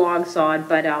more logs sawed,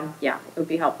 but yeah, it would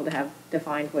be helpful to have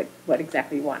defined what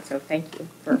exactly you want. So thank you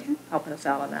for helping us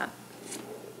out on that.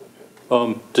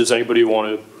 Does anybody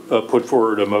want to put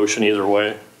forward a motion either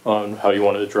way on how you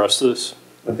want to address this?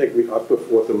 I think I put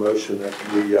forth a motion that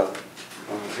we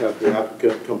have the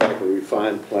applicant come back with a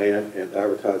refined plan and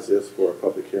advertise this for a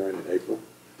public hearing in April.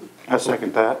 I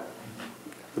second that.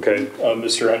 Okay,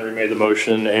 Mr. Henry made the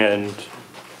motion and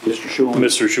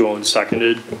Mr. Schulin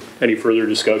seconded. Any further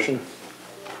discussion?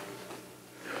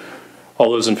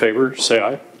 All those in favor, say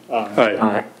aye. Aye.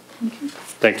 Aye. Okay.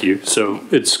 Thank you. So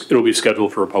it'll be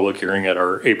scheduled for a public hearing at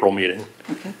our April meeting.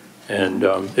 Okay. And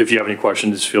if you have any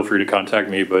questions, feel free to contact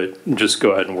me, but just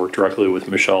go ahead and work directly with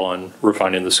Michelle on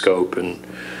refining the scope, and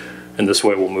this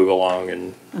way we'll move along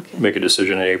and make a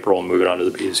decision in April and move it on to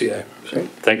the BZA. So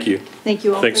thank you. Thank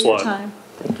you all Thanks for your a lot. time.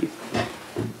 Thank you.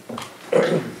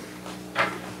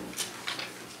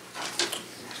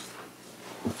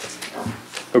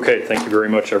 Okay, thank you very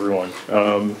much, everyone.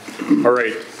 All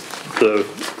right, the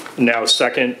now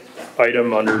second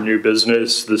item under new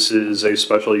business, this is a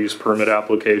special use permit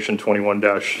application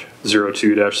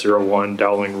 21-02-01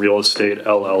 Dowling Real Estate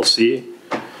LLC.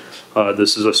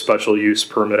 This is a special use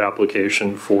permit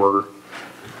application for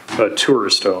a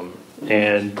tourist home.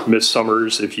 And Ms.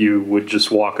 Summers, if you would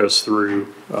just walk us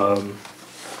through the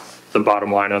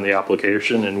bottom line on the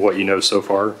application and what you know so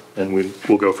far, and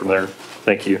we'll go from there.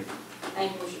 Thank you.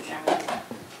 Thank you, Mr. Chairman.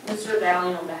 Mr.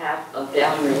 Dowling, on behalf of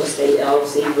Dowling Real Estate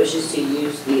LLC, wishes to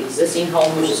use the existing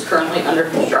home, which is currently under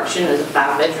construction, as a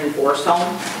 5-bedroom forest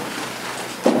home.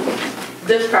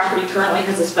 This property currently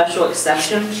has a special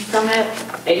exception permit,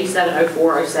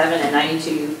 870407 and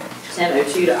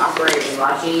 921002, to operate a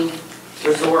lodging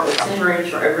resort with 10 rooms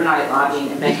for overnight lodging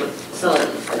and banquet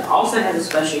facilities. It also has a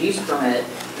special use permit,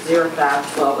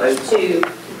 051202,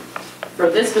 for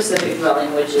this specific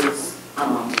dwelling, which is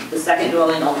the second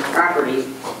dwelling on the property,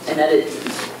 and that it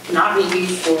not be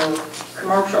used for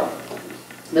commercial.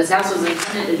 This house was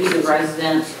intended to be the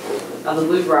residence of the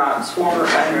Blue Rocks former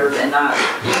owners and not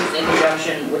used in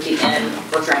conjunction with the inn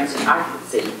for transient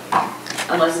occupancy,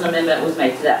 unless an amendment was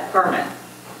made to that permit.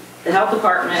 The health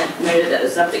department noted that the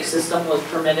septic system was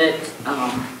permitted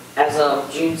as of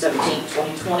June 17,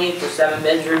 2020 for 7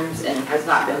 bedrooms and has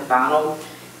not been final.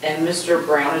 And Mr.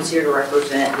 Brown is here to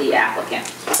represent the applicant.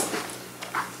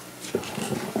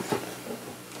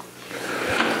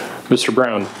 Mr.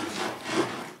 Brown.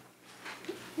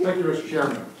 Thank you, Mr.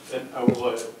 Chairman. And I will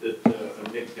let that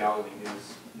Nick Dowling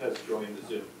has joined the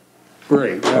Zoom.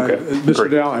 Great. Okay. Mr.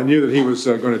 Great. Dowling, I knew that he was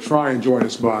going to try and join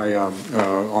us by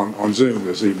on Zoom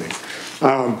this evening.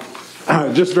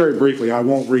 Just very briefly, I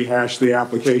won't rehash the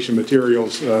application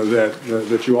materials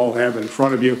that you all have in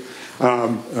front of you.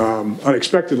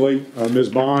 Unexpectedly, Ms.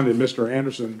 Bond and Mr.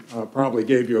 Anderson probably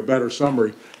gave you a better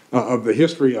summary of the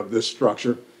history of this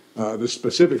structure, the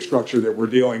specific structure that we're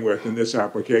dealing with in this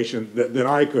application than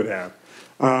I could have.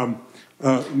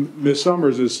 Ms.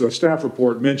 Summers' staff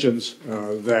report mentions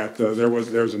that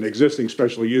there's an existing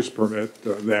special use permit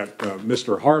that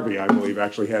Mr. Harvey, I believe,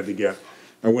 actually had to get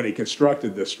when he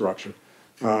constructed this structure.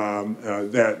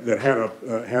 That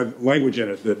had language in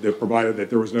it that provided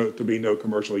that there was to be no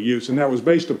commercial use, and that was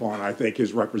based upon, I think,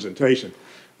 his representation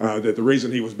that the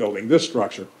reason he was building this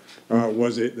structure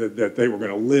was that they were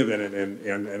going to live in it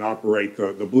and operate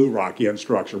the Blue Rock Inn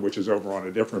structure, which is over on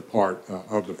a different part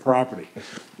of the property.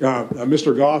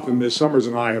 Mr. Goff and Ms. Summers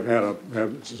and I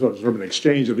have sort of an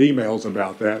exchange of emails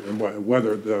about that, and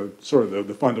whether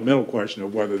the fundamental question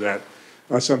of whether that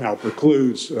somehow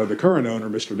precludes the current owner,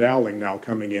 Mr. Dowling, now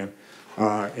coming in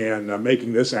and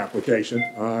making this application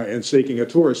and seeking a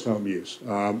tourist home use.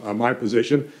 My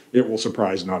position, it will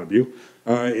surprise none of you,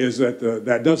 is that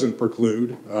that doesn't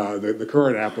preclude the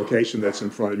current application that's in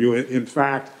front of you. In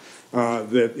fact,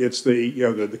 that it's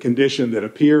the condition that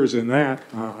appears in that,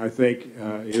 I think,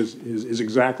 is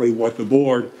exactly what the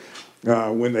board,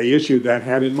 when they issued that,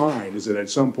 had in mind, is that at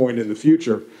some point in the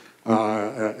future,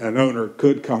 an owner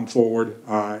could come forward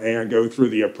and go through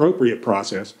the appropriate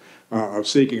process of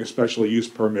seeking a special use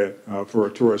permit for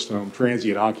a tourist home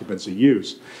transient occupancy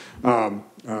use. I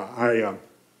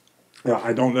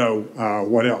don't know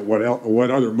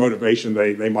what other motivation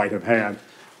they might have had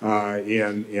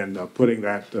in putting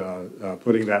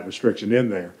that restriction in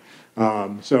there.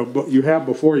 But you have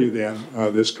before you then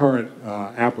this current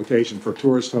application for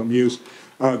tourist home use.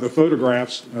 The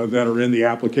photographs that are in the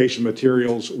application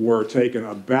materials were taken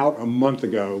about a month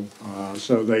ago,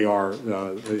 so they are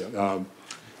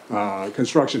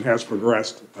construction has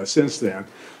progressed since then.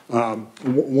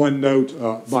 One note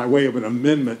by way of an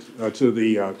amendment to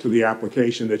the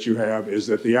application that you have is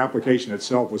that the application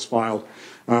itself was filed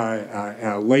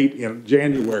late in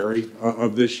January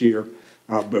of this year,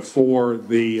 before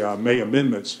the May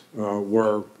amendments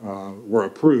were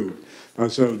approved.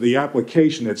 So the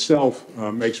application itself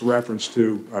makes reference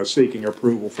to seeking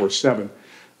approval for 7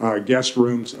 guest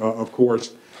rooms. Of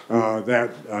course,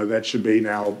 that should be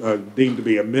now deemed to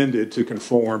be amended to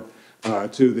conform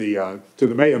to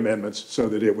the May amendments, so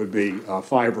that it would be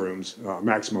 5 rooms,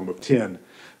 maximum of 10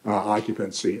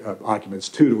 occupants,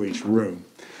 2 to each room.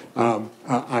 Like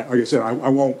I said, I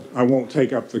won't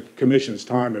take up the commission's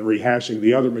time in rehashing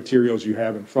the other materials you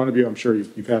have in front of you. I'm sure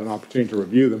you've had an opportunity to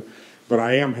review them, but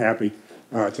I am happy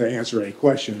to answer any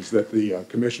questions that the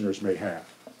commissioners may have.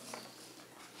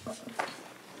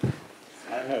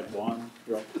 I had one.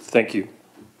 Thank you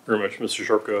very much, Mr.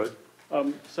 Sharp. Go ahead.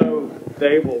 So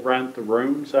they will rent the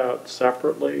rooms out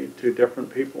separately to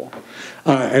different people?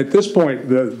 At this point,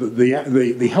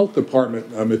 the health department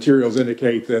materials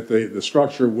indicate that the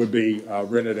structure would be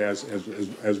rented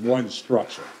as one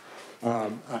structure.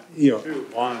 You know, To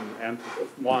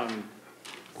one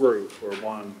group or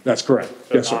one. That's correct.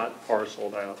 So Yes, sir. not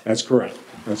parceled out. That's correct.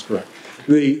 That's correct.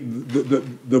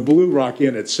 The Blue Rock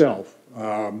Inn itself,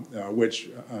 which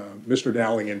Mr.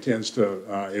 Dowling intends to,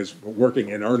 is working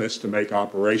in earnest to make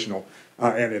operational.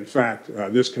 And in fact,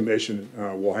 this commission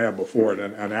will have before it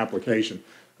an application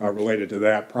related to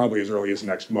that probably as early as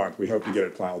next month. We hope to get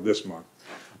it filed this month.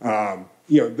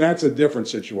 You know, that's a different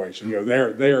situation. You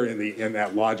know, they're in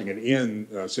that lodging and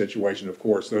inn situation. Of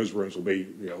course, those rooms will be,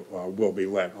 will be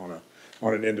let on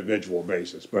an individual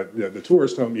basis. But the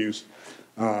tourist home use,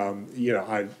 you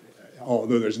know,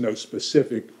 although there's no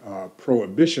specific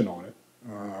prohibition on it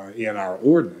in our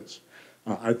ordinance,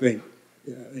 I think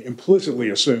implicitly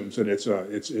assumes that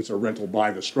it's a rental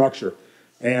by the structure.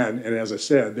 And as I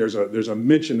said, there's a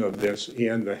mention of this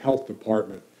in the health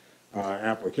department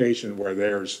application where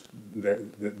there's that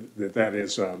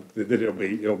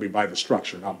it'll be by the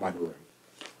structure, not by the room.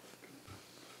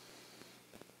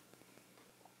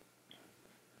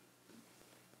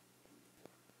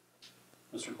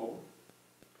 Mr. Cole?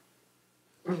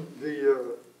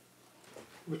 Mr.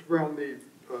 Brown, the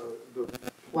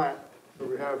plat that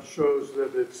we have shows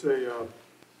that it's it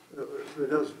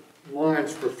has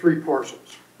lines for 3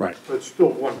 parcels. Right. But it's still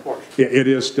one parcel. Yeah, it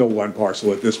is still one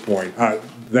parcel at this point.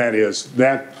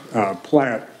 That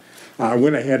plat, I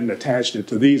went ahead and attached it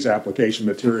to these application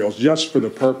materials just for the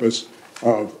purpose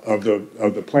of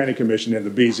the Planning Commission and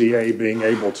the BZA being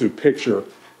able to picture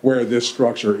where this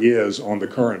structure is on the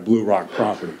current Blue Rock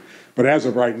property. But as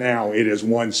of right now, it is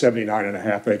one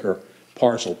 79.5 acre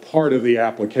parcel. Part of the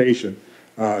application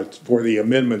for the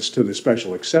amendments to the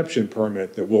special exception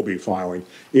permit that we'll be filing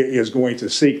is going to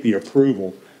seek the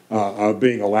approval of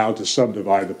being allowed to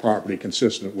subdivide the property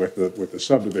consistent with the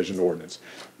subdivision ordinance.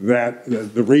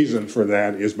 The reason for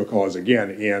that is because,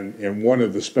 again, in one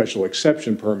of the special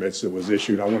exception permits that was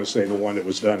issued, I want to say the one that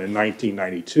was done in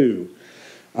 1992,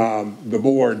 the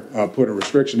board put a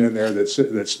restriction in there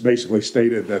that's basically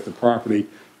stated that the property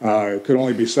could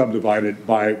only be subdivided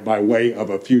by way of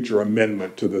a future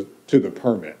amendment to the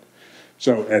permit.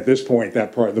 So at this point,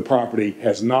 the property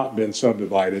has not been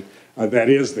subdivided. That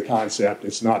is the concept.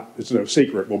 It's no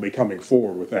secret. We'll be coming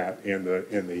forward with that in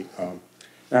the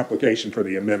application for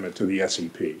the amendment to the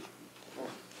SEP.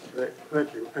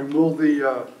 Thank you. And will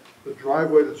the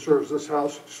driveway that serves this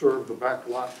house serve the back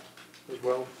lot as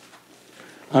well?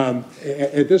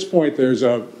 At this point,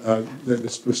 we're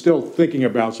still thinking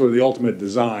about sort of the ultimate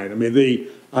design. I mean,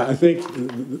 I think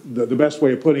the best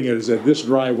way of putting it is that this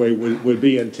driveway would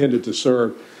be intended to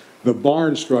serve the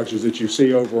barn structures that you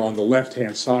see over on the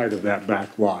left-hand side of that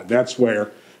back lot. That's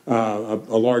where a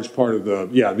large part of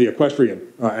the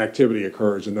equestrian activity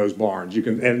occurs in those barns. You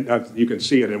can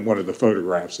see it in one of the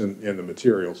photographs in the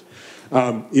materials.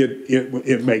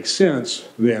 It makes sense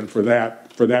then for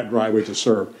that driveway to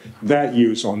serve that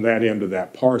use on that end of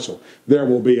that parcel. There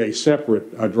will be a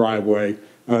separate driveway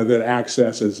that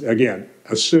accesses, again,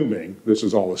 assuming, this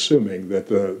is all assuming, that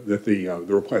the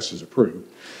request is approved.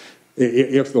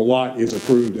 If the lot is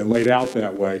approved and laid out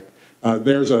that way,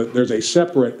 there's a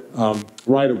separate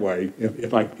right-of-way.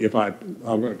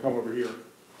 I'm going to come over here.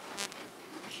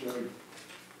 Show you.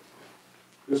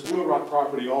 This Blue Rock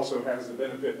property also has the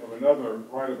benefit of another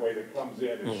right-of-way that comes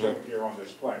in. It's shown here on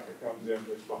this plaque. It comes in.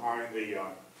 It's behind the.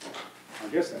 I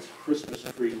guess that's Christmas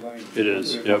Tree Lane. It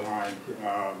is. Yep. Behind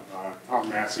Tom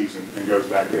Massey's and goes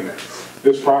back in there.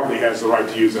 This property has the right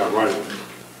to use that right-of-way.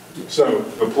 So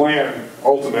the plan,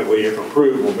 ultimately, if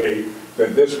approved, will be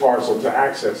that this parcel to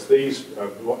access these,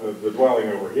 the dwelling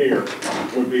over here,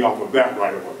 would be off of that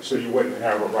right-of-way. So you wouldn't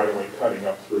have a right-of-way cutting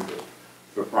up through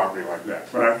the property like that.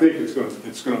 But I think it's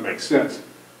going to make sense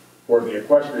for the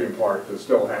equestrian part to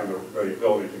still have the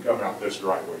ability to come out this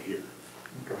driveway here.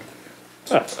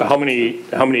 How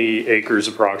many acres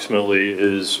approximately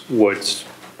is what's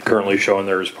currently shown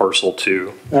there as parcel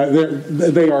 2?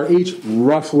 They are each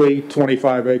roughly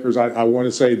 25 acres. I want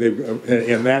to say they've,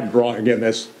 in that drawing, again,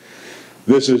 this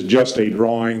This is just a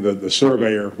drawing. The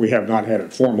surveyor, we have not had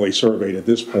it formally surveyed at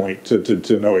this point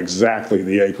to know exactly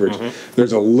the acreage.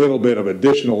 There's a little bit of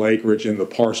additional acreage in the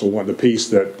parcel one, the piece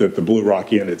that the Blue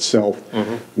Rock Inn itself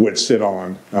would sit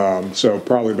on. So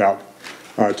probably about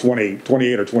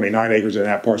 28 or 29 acres in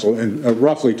that parcel, and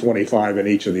roughly 25 in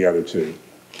each of the other two.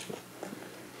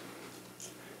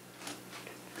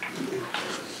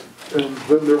 And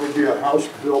then there would be a house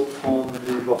built on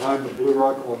the, behind the Blue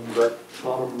Rock on that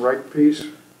bottom right piece.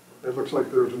 It looks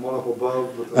like there's one up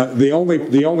above. With The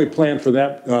only plan for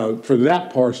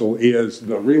that parcel is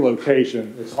the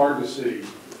relocation. It's hard to see,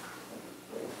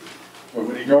 but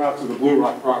when you go out to the Blue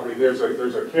Rock property, there's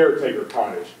a caretaker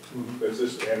cottage. There's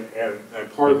this,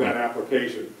 and part of that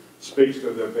application speaks to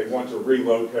that they want to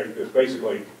relocate this,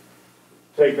 basically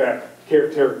take that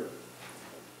caretaker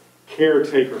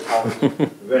cottage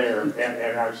there and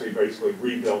actually basically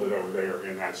rebuild it over there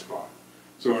in that spot.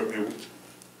 So it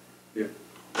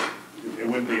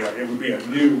would be a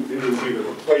new, it would be the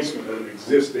replacement of an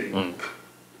existing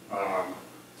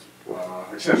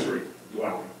accessory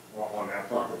dwelling on that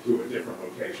property to a different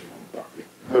location on the property.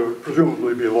 It would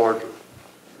presumably be larger.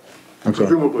 I'm sorry?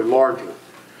 Presumably larger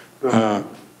than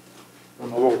the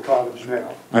little cottage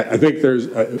now. I think there's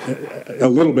a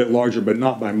little bit larger, but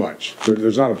not by much.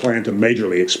 There's not a plan to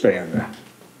majorly expand that.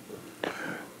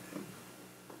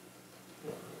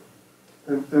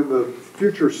 And the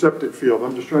future septic field,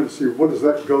 I'm just trying to see, what does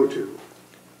that go to?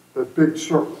 That big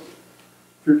circle,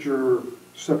 future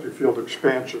septic field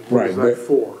expansion, what is that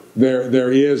for?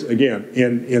 There is, again,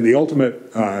 in the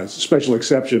ultimate special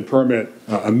exception permit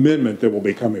amendment that will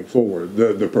be coming forward,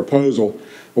 the proposal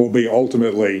will be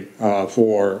ultimately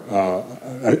for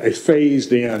a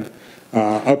phased-in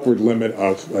upward limit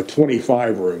of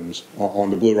 25 rooms on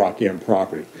the Blue Rock Inn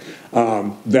property.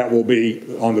 That will be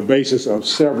on the basis of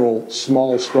several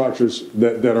small structures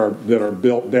that are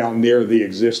built down near the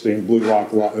existing Blue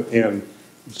Rock Inn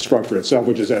structure itself,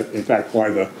 which is in fact why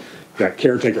that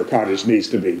caretaker cottage needs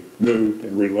to be moved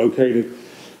and relocated.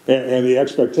 And the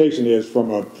expectation is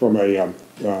from a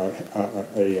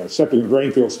septic and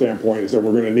drain field standpoint is that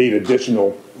we're going to need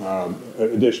additional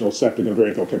septic and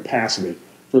drain field capacity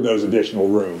for those additional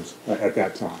rooms at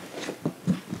that time.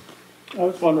 I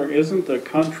was wondering, isn't the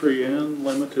Country Inn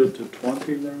limited to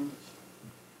 20 rooms?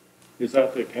 Is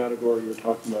that the category you're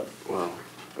talking about? Wow.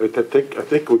 I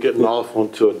think we're getting off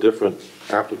onto a different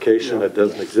application that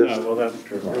doesn't exist. Yeah, well, that's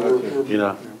true. You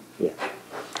know? Yeah.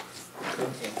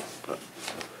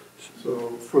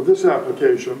 So for this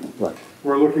application,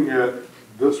 we're looking at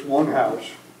this one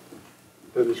house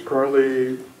that is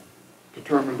currently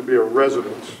determined to be a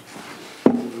residence,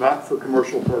 not for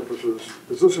commercial purposes.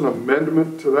 Is this an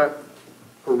amendment to that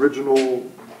original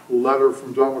letter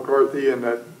from John McCarthy and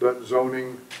that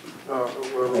zoning, how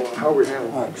are we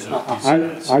handling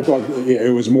that? I thought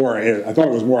it was more. I thought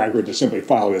it was more accurate to simply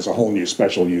file it as a whole new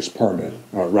special use permit,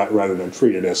 rather than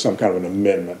treat it as some kind of an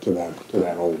amendment to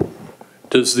that old one.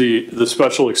 Does the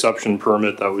special exception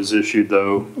permit that was issued,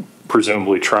 though,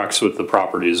 presumably tracks with the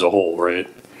property as a whole, right?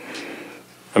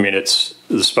 I mean, it's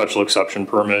the special exception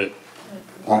permit.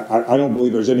 I don't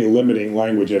believe there's any limiting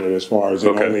language in it as far as it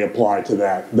only apply to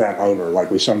that owner,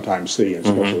 like we sometimes see in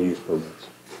special use permits.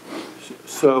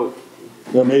 So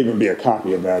there may even be a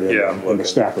copy of that in the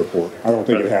staff report. I don't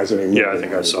think it has any. Yeah, I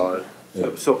think I saw it.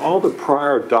 Yeah. So all the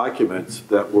prior documents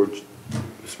that were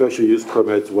special use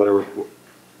permits, whatever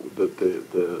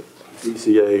the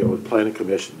DCA or the Planning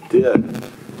Commission did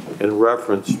in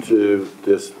reference to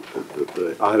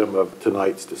the item of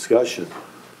tonight's discussion,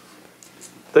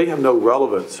 they have no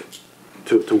relevance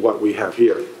to what we have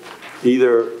here,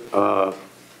 either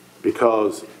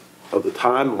because of the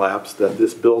time lapse that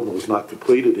this building was not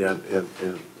completed in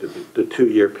the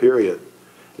 2-year period.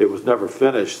 It was never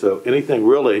finished, so anything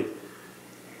really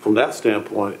from that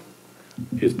standpoint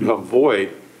has become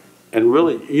void, and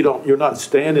really you're not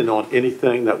standing on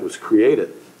anything that was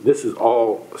created. This is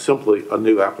all simply a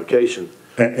new application.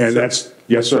 And that's,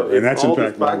 yes, sir, and that's in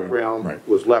fact why all this background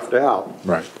was left out.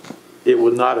 Right. It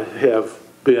would not have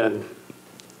been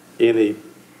any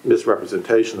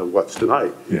misrepresentation of what's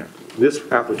tonight. Yeah. This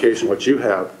application, what you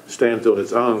have, stands on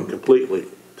its own completely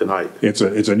tonight. It's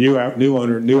a new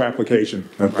owner, new application.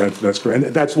 That's correct,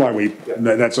 and that's why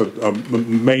that's a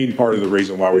main part of the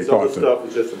reason why we thought that. This other stuff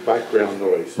is just some background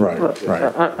noise. Right. Well,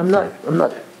 Right.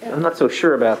 I'm not so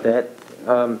sure about that.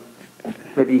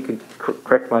 Maybe you could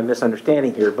correct my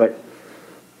misunderstanding here, but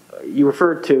you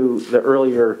referred to the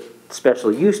earlier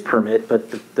special use permit,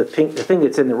 but the thing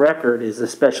that's in the record is the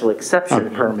special exception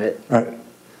permit.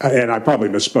 And I probably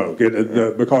misspoke,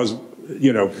 because,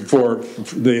 you know, for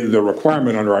the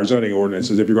requirement under our zoning ordinance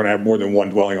is if you're going to have more than one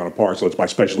dwelling on a parcel, it's by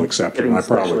special exception. I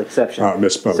probably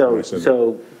misspoke when I said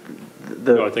that.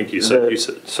 No, I think you said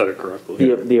it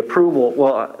correctly. The approval,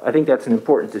 well, I think that's an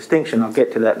important distinction. I'll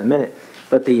get to that in a minute.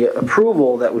 But the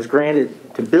approval that was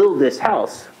granted to build this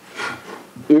house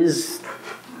is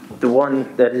the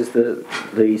one that is the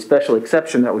special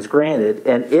exception that was granted,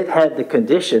 and it had the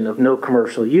condition of no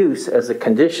commercial use as a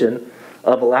condition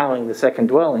of allowing the second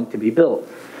dwelling to be built.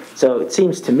 So it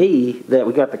seems to me that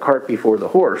we got the cart before the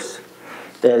horse,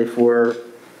 that if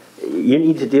you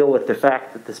need to deal with the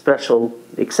fact that the special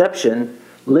exception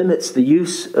limits the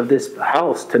use of this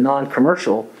house to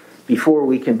non-commercial before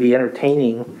we can be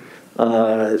entertaining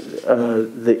the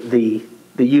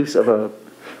use of the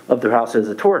house as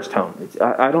a tourist home.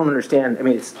 I don't understand. I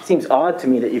mean, it seems odd to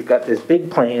me that you've got this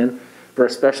big plan for a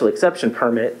special exception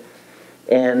permit,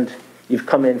 and you've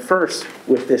come in first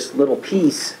with this little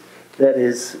piece that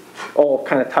is all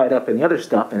kind of tied up in the other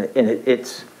stuff, and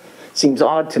it seems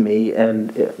odd to me,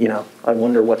 and you know, I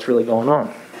wonder what's really going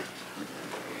on.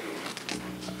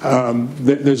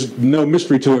 There's no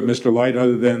mystery to it, Mr. Light,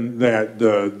 other than that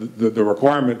the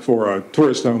requirement for a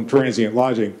tourist home transient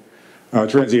lodging,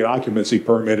 transient occupancy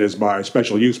permit is by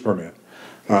special use permit.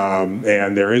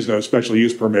 And there is no special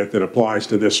use permit that applies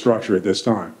to this structure at this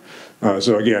time.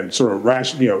 So again, sort of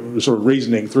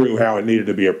reasoning through how it needed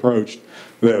to be approached,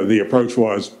 the approach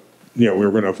was, you know, we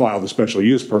were going to file the special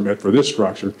use permit for this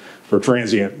structure for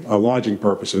transient lodging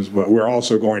purposes, but we're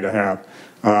also going to have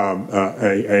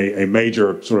a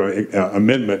major sort of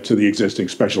amendment to the existing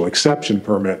special exception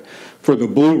permit for the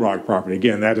Blue Rock property.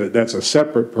 Again, that's a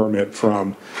separate permit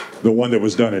from the one that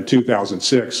was done in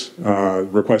 2006,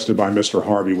 requested by Mr.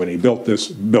 Harvey when he built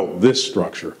this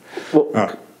structure.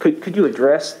 Well, could you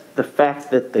address the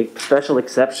fact that the special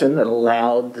exception that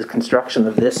allowed the construction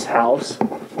of this house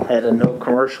had a no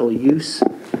commercial use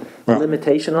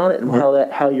limitation on it, and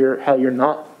how you're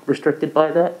not restricted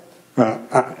by that?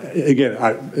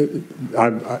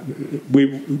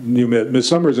 Ms.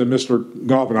 Summers and Mr.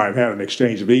 Goff and I have had an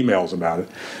exchange of emails about it.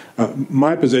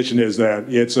 My position is that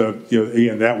it's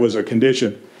that was a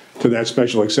condition to that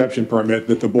special exception permit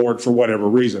that the board, for whatever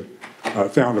reason,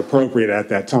 found appropriate at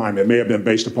that time. It may have been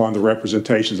based upon the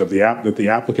representations of that the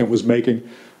applicant was making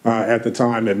at the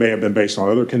time. It may have been based on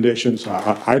other conditions.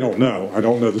 I don't know. I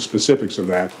don't know the specifics of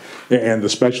that. And the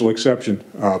special exception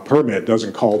permit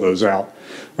doesn't call those out,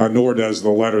 nor does the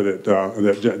letter that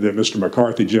Mr.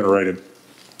 McCarthy generated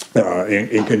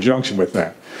in conjunction with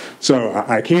that. So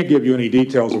I can't give you any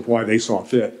details of why they saw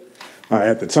fit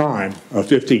at the time,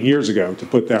 15 years ago, to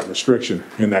put that restriction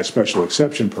in that special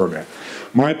exception permit.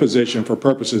 My position for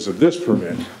purposes of this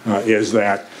permit is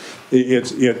that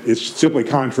it's simply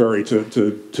contrary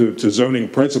to zoning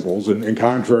principles and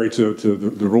contrary to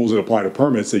the rules that apply to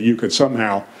permits that you could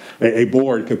somehow, a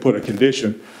board could put a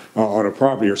condition on a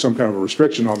property or some kind of a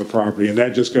restriction on the property, and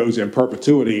that just goes in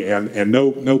perpetuity, and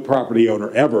no property owner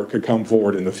ever could come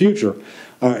forward in the future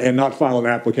and not file an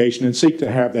application and seek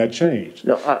to have that changed.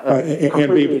 No,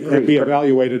 and be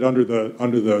evaluated under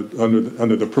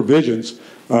the provisions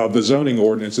of the zoning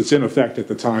ordinance that's in effect at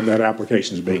the time that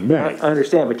application is being made. I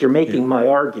understand, but you're making my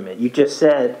argument. You just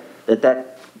said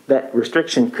that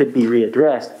restriction could be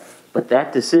readdressed, but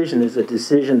that decision is a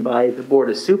decision by the Board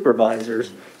of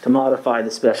Supervisors to modify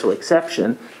the special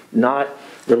exception, not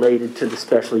related to the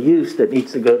special use that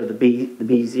needs to go to the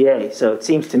BZA. So it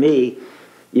seems to me,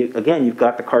 again, you've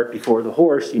got the cart before the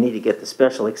horse. You need to get the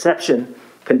special exception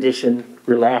condition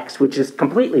relaxed, which is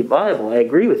completely viable. I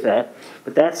agree with that.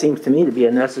 But that seems to me to be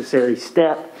a necessary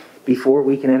step before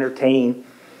we can entertain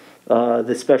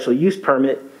the special use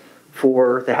permit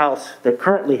for the house that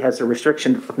currently has a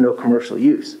restriction of no commercial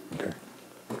use. Okay.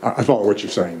 I follow what you're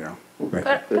saying now.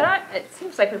 But it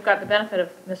seems like we've got the benefit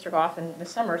of Mr. Goff and Ms.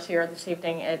 Summers here this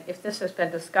evening. If this has been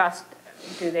discussed,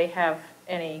 do they have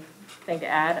anything to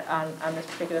add on this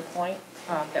particular point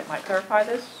that might clarify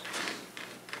this?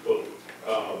 Well,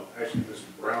 actually, Mr.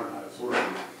 Brown and I sort of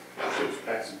ships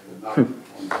passing the night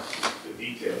on the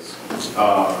details.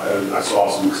 I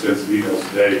saw some extensive emails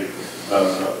today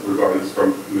regarding this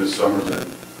from Ms. Summers and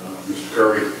Mr.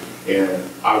 Curry, and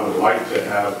I would like to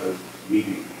have a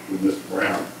meeting with Mr.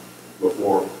 Brown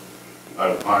before I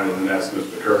opine and ask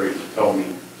Mr. Curry to tell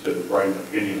me to write an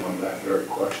opinion on that very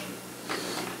question.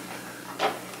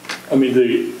 I mean,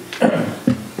 the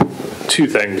two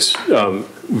things,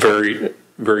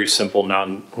 very simple,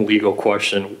 non-legal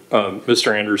question.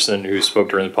 Mr. Anderson, who spoke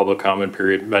during the public comment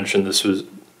period, mentioned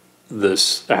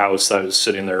this house that was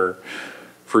sitting there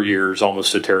for years,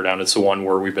 almost to tear down. It's the one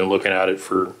where we've been looking at it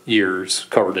for years,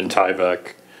 covered in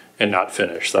Tyvek. and not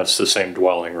finished. That's the same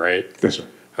dwelling, right? Yes, sir.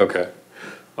 Okay.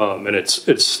 And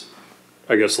it's,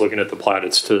 I guess looking at the plat,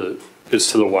 it's to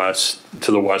the west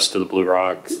of the Blue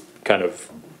Rock, kind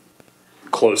of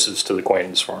closest to the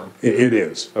Quaintance Farm. It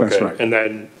is, that's Okay. right. And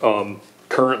then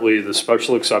currently, the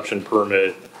special exception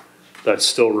permit that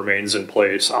still remains in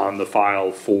place on the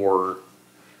file for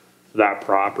that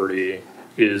property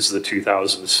is the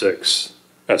 2006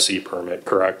 SE permit,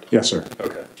 correct? Yes, sir.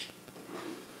 Okay.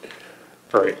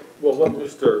 All right. Well, what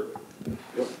Mr.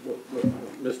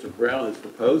 Brown is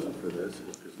proposing for this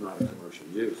is not a commercial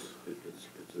use.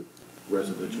 It's a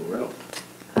residential rental.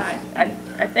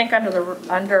 I think under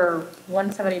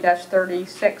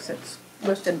 170-36, it's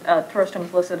listed, tourist home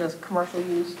is listed as commercial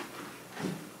use.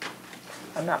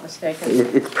 If I'm not mistaken.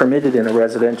 It's permitted in a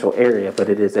residential area, but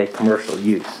it is a commercial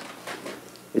use.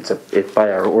 It's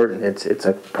by our ordinance, it's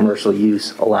a commercial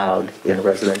use allowed in a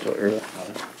residential area.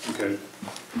 Okay.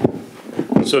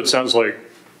 So it sounds like,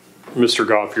 Mr.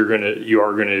 Goff, you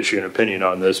are gonna issue an opinion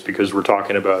on this, because we're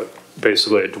talking about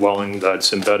basically a dwelling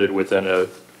that's embedded within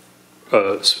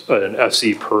an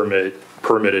SE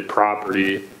permitted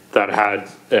property that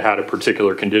had a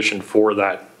particular condition for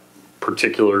that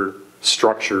particular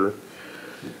structure.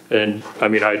 And I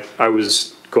mean, I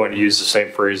was going to use the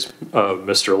same phrase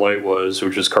Mr. Light was,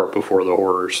 which is cart before the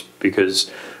horse, because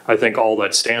I think all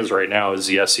that stands right now is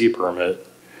the SE permit.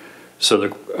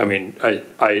 So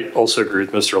I also agree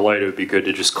with Mr. Light, it would be good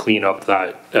to just clean up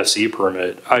that SE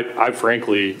permit. I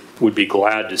frankly would be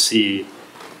glad to see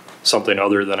something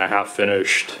other than a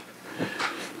half-finished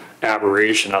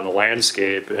aberration on the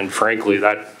landscape, and frankly,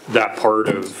 that part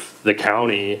of the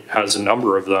county has a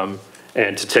number of them,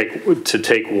 and to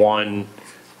take one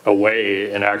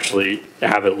away and actually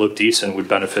have it look decent would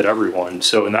benefit everyone.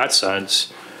 So in that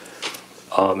sense,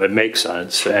 it makes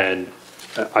sense, and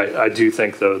I do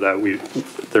think though that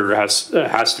there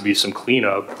has to be some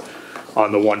cleanup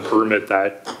on the one permit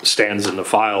that stands in the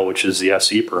file, which is the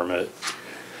SE permit.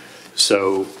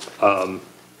 So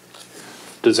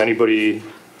does anybody?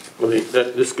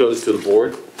 This goes to the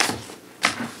board?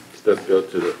 Does that go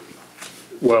to the?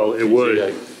 Well, it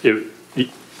would.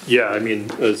 Yeah, I mean,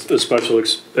 a special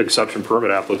exception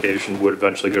permit application would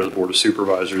eventually go to the Board of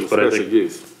Supervisors, but I think. Special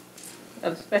use.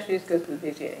 The special use goes to the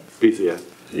BZA. BZA.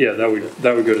 Yeah, that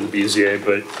would go to the BZA,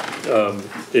 but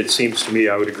it seems to me,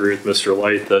 I would agree with Mr.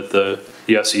 Light that the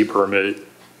SE permit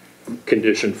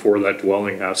condition for that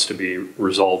dwelling has to be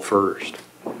resolved first.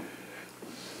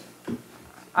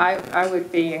 I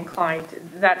would be inclined,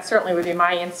 that certainly would be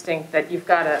my instinct, that you've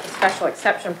got a special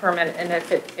exception permit, and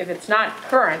if it's not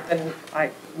current, then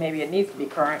maybe it needs to be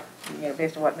current,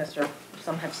 based on what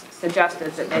some have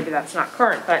suggested, that maybe that's not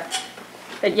current, but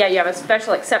yeah, you have a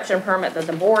special exception permit that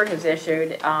the board has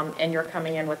issued, and you're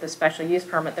coming in with a special use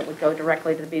permit that would go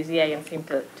directly to the BZA and seem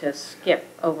to skip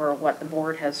over what the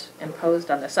board has imposed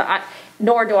on this. So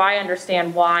nor do I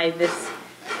understand why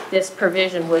this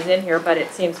provision was in here, but it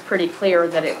seems pretty clear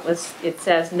that it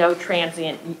says no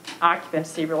transient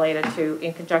occupancy related to,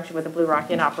 in conjunction with the Blue Rock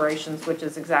Inn operations, which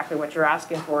is exactly what you're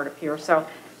asking for, it appears. So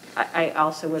I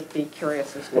also would be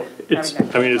curious as to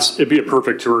it'd be a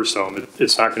perfect tourist home.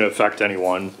 It's not going to affect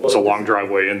anyone. It's a long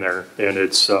driveway in there, and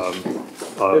it's, go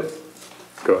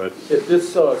ahead. If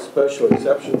this special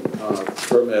exception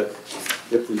permit,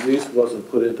 if the use wasn't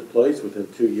put into place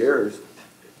within 2 years,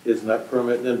 isn't that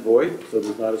permit then void? So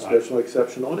there's not a special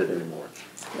exception on it anymore?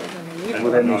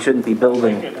 Well, then you shouldn't be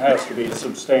building. I think it has to be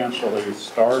substantially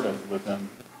started within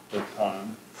the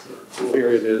time.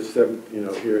 Here it is,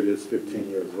 here it is 15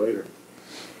 years later.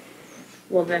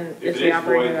 Well, then If is it the is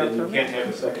void, operating then you can't have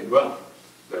a second dwelling.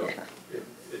 So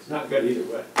it's not good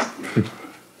either way.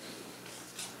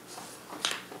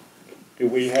 Do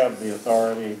we have the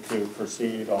authority to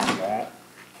proceed on that?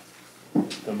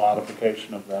 The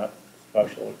modification of that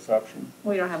special exception?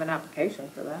 We don't have an application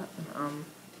for that.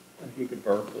 He could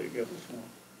verbally give us one.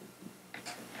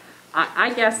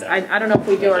 I guess, I don't know if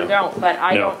we do or don't, but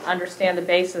I don't understand the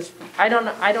basis. I don't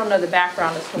know the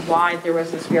background as to why there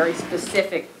was this very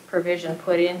specific provision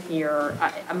put in here.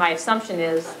 My assumption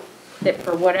is that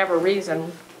for whatever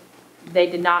reason, they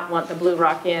did not want the Blue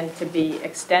Rock Inn to be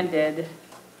extended,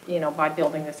 by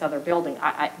building this other building.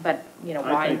 But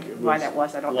why that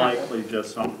was, I don't know. Likely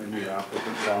just something the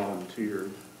applicant volunteered.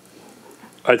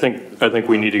 I think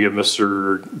we need to give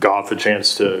Mr. Goff a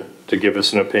chance to give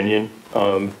us an opinion,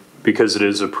 because it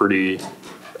is a pretty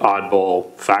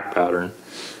oddball fact pattern.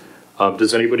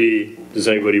 Does anybody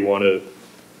want to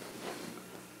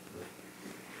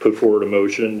put forward a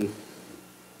motion?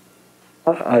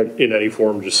 in any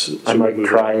form, just so I we might move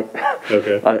try on? it.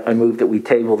 Okay. I move that we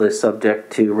table this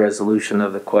subject to resolution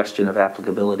of the question of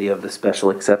applicability of the special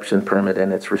exception permit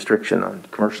and its restriction on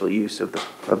commercial use of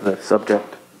the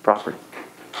subject property.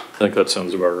 I think that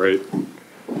sounds about right.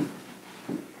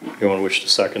 Anyone wish to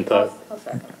second that? I'll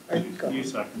second it. You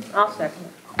second it. I'll second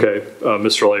it. Okay,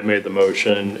 Mr. Light made the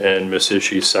motion and Ms.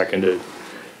 Ishii seconded.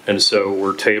 And so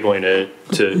we're tabling it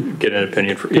to get an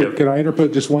opinion from you. Can I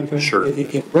interpret just one thing? Sure.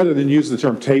 Rather than use the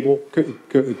term table, could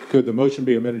the motion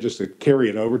be amended just to carry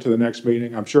it over to the next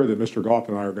meeting? I'm sure that Mr. Goff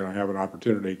and I are going to have an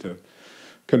opportunity to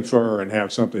confer and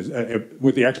have something,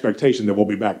 with the expectation that we'll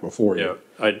be back before you.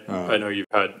 Yeah, I know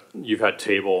you've had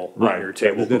table on Right. your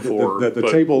table before. The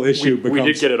but table issue we did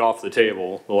becomes- get it off the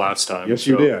table the last time. Yes,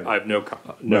 you so did. I have no.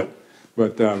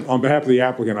 But on behalf of the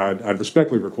applicant, I'd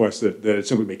respectfully request that it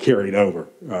simply be carried over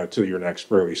to your next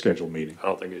regularly scheduled meeting. I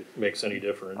don't think it makes any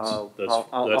difference. That's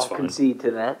I'll fine. concede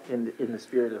to that in the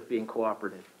spirit of being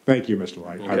cooperative. Thank you, Mr.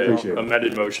 Light. I Okay, appreciate it.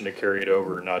 amended motion to carry it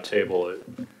over, not table it.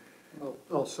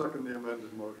 I'll second the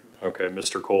amended motion. Okay,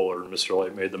 Mr. Kohler and Mr.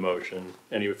 Light made the motion.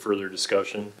 Any further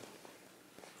discussion?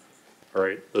 All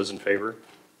right, those in favor?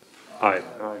 Aye.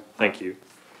 Thank you.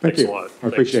 Thank Thanks you. a lot. I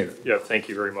appreciate Thanks. it. Yeah, thank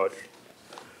you very much.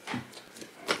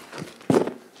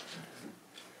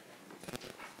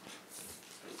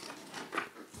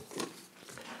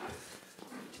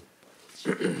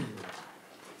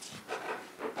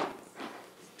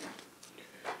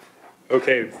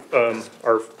 Okay,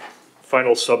 our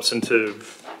final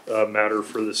substantive matter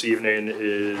for this evening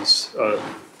is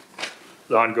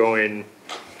the ongoing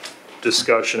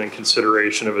discussion and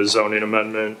consideration of a zoning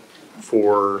amendment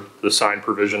for the sign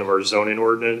provision of our zoning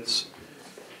ordinance.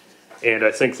 And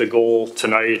I think the goal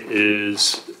tonight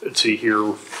is to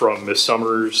hear from Ms.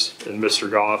 Summers and Mr.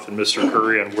 Goff and Mr.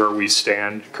 Curry on where we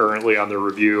stand currently on the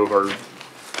review of our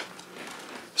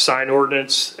sign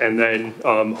ordinance, and then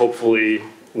hopefully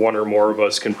one or more of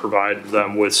us can provide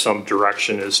them with some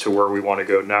direction as to where we want to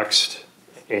go next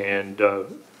and go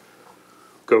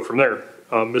from there.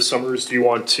 Ms. Summers, do you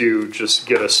want to just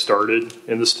get us started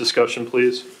in this discussion,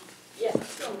 please?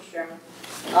 Yes, sure, Mr. Chairman.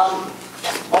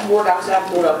 On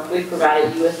BoardDocs, we've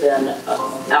provided you with an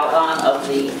outline of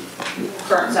the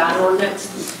current sign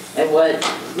ordinance and what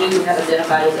we have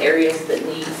identified as areas that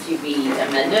need to be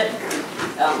amended.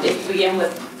 If you begin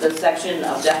with the section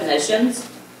of definitions,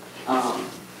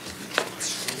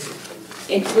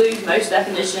 include most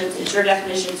definitions, ensure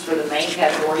definitions for the main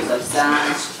categories of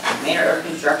signs, manner of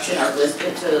construction are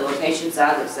listed to the location,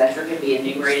 size, etc. can be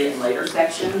enumerated in later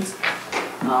sections,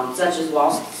 such as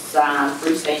wall sign,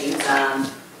 freestanding sign.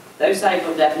 Those type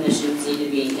of definitions need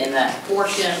to be in that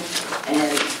portion,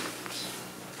 and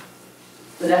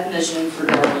the definition for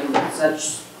dealing with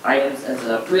such items as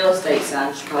a real estate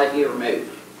sign should probably be removed.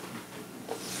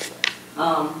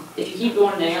 If you keep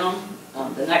going down,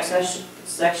 the next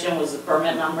section was the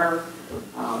permit number.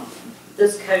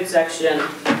 This code section,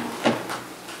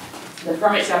 the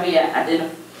permit shall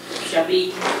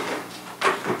be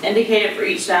indicated for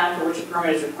each sign for which a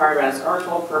permit is required by this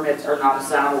article. Permits are not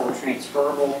assignable or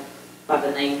transferable by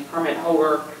the named permit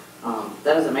holder. That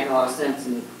doesn't make a lot of sense,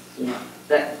 and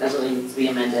that really needs to be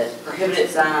amended. Prohibited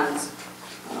signs.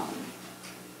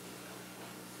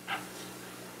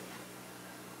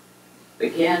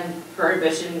 Again,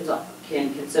 prohibitions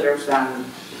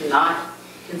cannot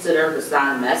consider the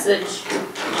sign message.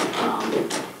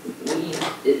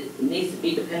 It needs to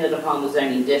be dependent upon the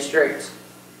zoning district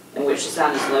in which the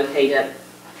sign is located.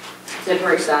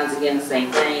 Temporary signs, again, the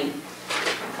same thing.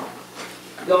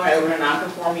 Going over to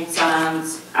non-conforming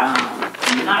signs,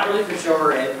 I'm not really for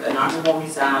sure if a non-conforming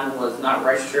sign was not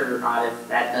registered or not, if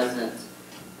that doesn't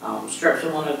strip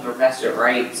someone of their vested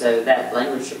right, so that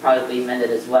language should probably be amended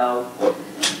as well.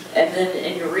 And then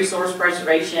in your resource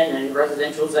preservation and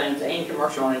residential zones and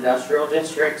commercial and industrial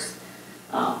districts,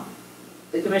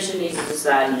 the commission needs to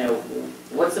decide,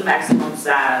 what's the maximum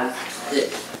size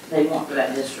that they want for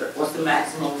that district? What's the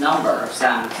maximum number of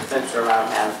signs that folks are allowed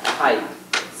to have, height,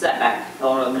 setback,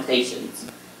 color limitations?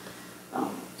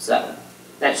 So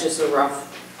that's just a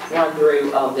rough run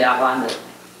through of the outline that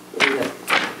we have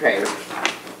prepared.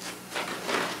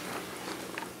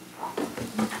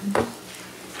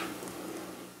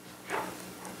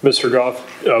 Mr. Goff,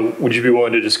 would you be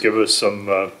willing to just give us some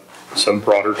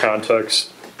broader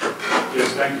context?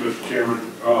 Yes, thank you, Mr. Chairman.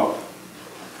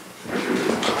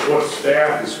 What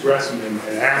staff is stressing and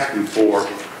asking for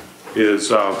is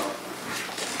to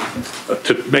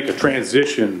make a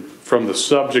transition from the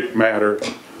subject matter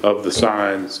of the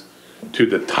signs to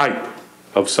the type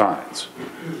of signs.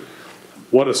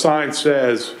 What a sign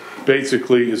says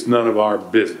basically is none of our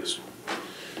business.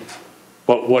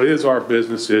 But what is our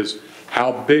business is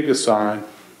how big a sign,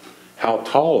 how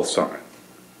tall a sign,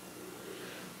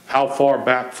 how far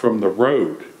back from the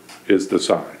road is the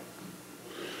sign,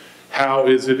 how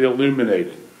is it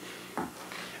illuminated?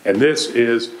 And this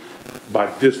is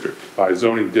by district, by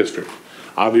zoning district.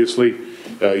 Obviously,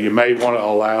 you may want to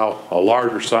allow a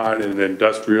larger sign in an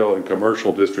industrial and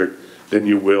commercial district than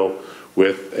you will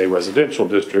with a residential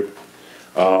district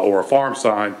or a farm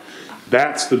sign.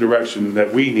 That's the direction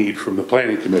that we need from the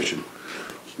Planning Commission.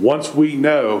 Once we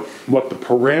know what the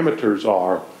parameters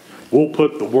are, we'll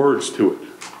put the words to it.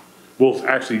 We'll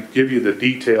actually give you the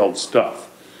detailed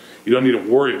stuff. You don't need to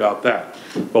worry about that.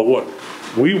 But what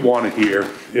we want to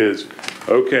hear is,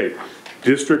 okay,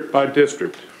 district by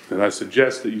district, and I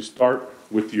suggest that you start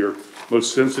with your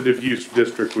most sensitive use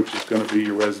district, which is going to be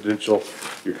your residential,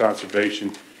 your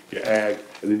conservation, your ag,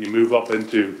 and then you move up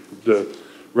into the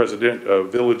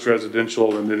village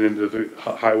residential, and then into the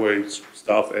highway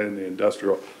stuff and the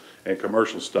industrial and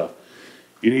commercial stuff.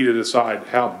 You need to decide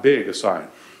how big a sign,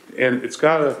 and it's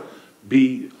got to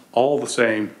be all the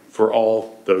same for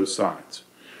all those signs.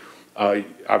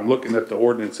 I'm looking at the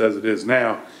ordinance as it is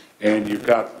now, and you've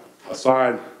got a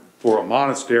sign for a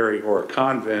monastery or a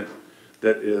convent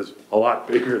that is a lot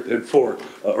bigger than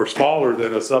or smaller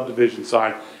than a subdivision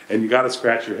sign, and you got to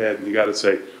scratch your head and you got to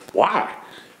say, why?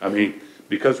 I mean,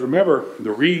 because remember,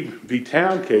 the Reed v.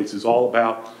 Town case is all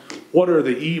about what are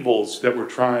the evils that we're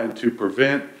trying to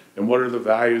prevent and what are the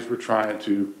values we're trying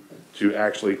to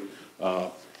actually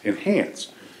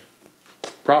enhance.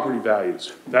 Property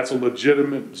values, that's a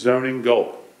legitimate zoning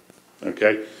goal,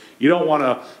 okay? You don't want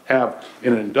to have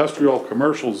in an industrial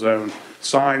commercial zone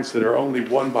signs that are only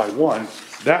 1 by 1.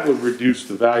 That would reduce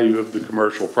the value of the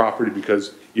commercial property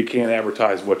because you can't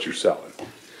advertise what you're selling.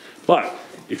 But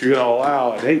if you're going to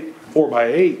allow an 4 by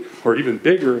 8 or even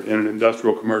bigger in an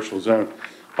industrial commercial zone,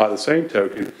 by the same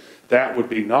token, that would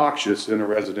be noxious in a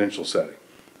residential setting,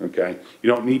 okay? You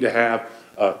don't need to have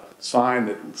a sign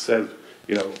that says,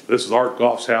 you know, this is Art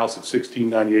Goff's house at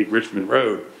 1698 Richmond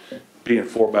Road, being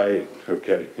 4 by 8,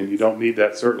 okay? And you don't need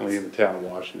that certainly in the town of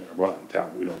Washington. Well, in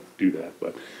town, we don't do that,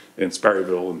 but in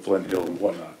Sperryville and Flint Hill and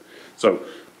whatnot. So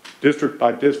district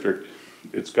by district,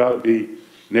 it's got to be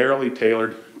narrowly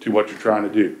tailored to what you're trying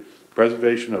to do.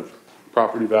 Preservation of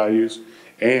property values,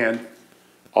 and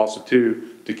also to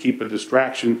keep a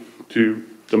distraction to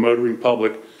the motoring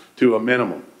public to a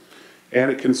minimum. And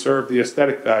it can serve the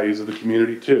aesthetic values of the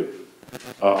community too.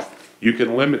 You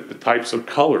can limit the types of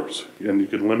colors, and you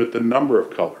can limit the number of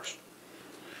colors.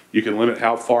 You can limit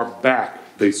how far back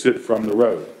they sit from the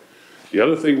road. The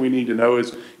other thing we need to know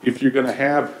is if you're going to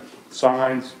have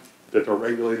signs that are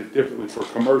regulated differently for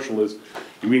commercial is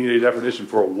you need a definition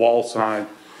for a wall sign.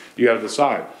 You got to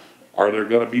decide, are there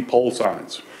going to be pole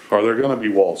signs? Are there going to be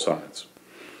wall signs?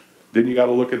 Then you got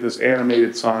to look at this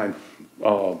animated sign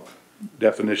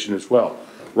definition as well.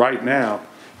 Right now,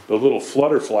 the little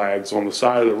flutter flags on the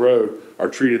side of the road are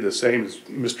treated the same as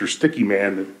Mr. Sticky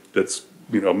Man that's,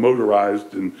 you know,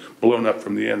 motorized and blown up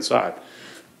from the inside.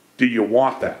 Do you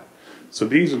want that? So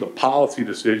these are the policy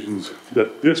decisions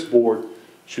that this board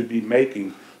should be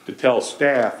making to tell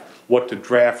staff what to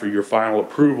draft for your final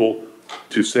approval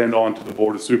to send on to the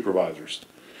Board of Supervisors.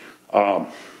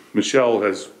 Michelle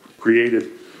has created,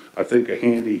 I think, a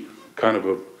handy kind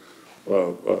of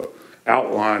a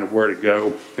outline of where to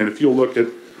go. And if you'll look at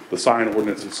the sign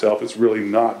ordinance itself, it's really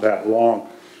not that long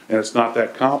and it's not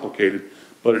that complicated,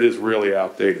 but it is really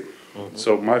outdated. Mm-hmm.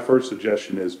 So my first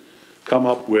suggestion is come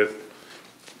up with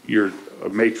your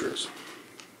matrix,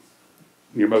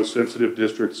 your most sensitive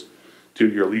districts to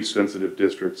your least sensitive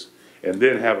districts, and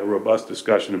then have a robust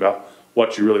discussion about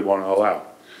what you really want to allow.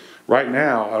 Right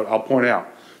now, I'll point out,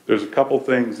 there's a couple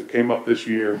things that came up this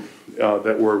year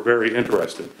that were very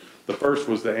interesting. The first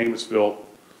was the Amosville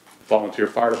Volunteer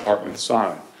Fire Department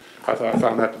sign. I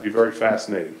found that to be very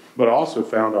fascinating, but I also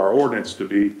found our ordinance to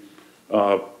be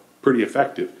pretty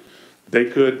effective. They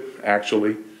could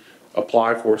actually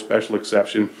apply for a special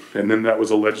exception, and then that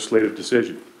was a legislative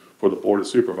decision for the Board of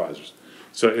Supervisors.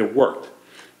 So it worked.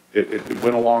 It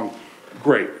went along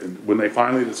great. And when they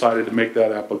finally decided to make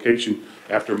that application,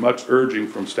 after much urging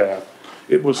from staff,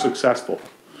 it was successful,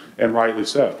 and rightly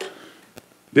so.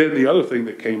 Then the other thing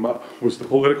that came up was the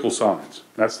political signs.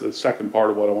 That's the second part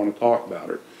of what I want to talk about,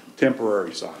 or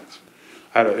temporary signs.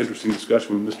 I had an interesting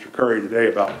discussion with Mr. Curry today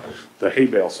about the hay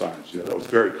bale signs. You know, that was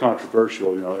very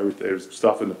controversial. You know, there's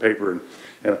stuff in the paper,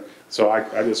 and so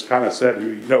I just kind of said,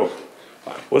 you know,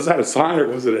 was that a sign or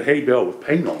was it a hay bale with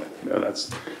paint on it? You know,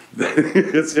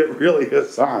 it really is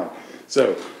a sign.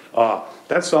 So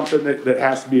that's something that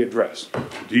has to be addressed.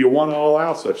 Do you want to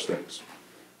allow such things?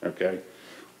 Okay.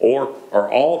 Or are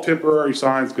all temporary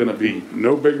signs gonna be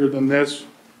no bigger than this,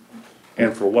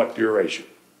 and for what duration?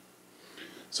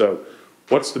 So,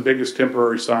 what's the biggest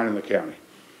temporary sign in the county?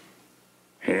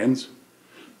 Hands?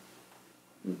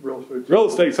 Real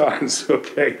estate signs,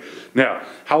 okay. Now,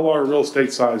 how long are real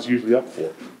estate signs usually up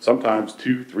for? Sometimes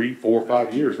 2, 3, 4,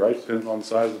 5 years, right, depending on the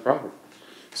size of the property.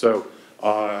 So,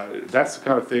 that's the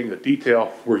kind of thing, the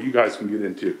detail where you guys can get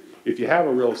into. If you have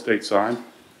a real estate sign,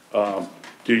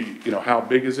 you know, how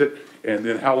big is it? And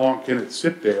then how long can it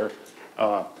sit there?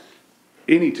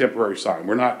 Any temporary sign.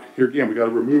 We're not, here again, we gotta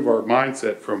remove our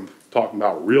mindset from talking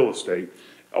about real estate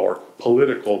or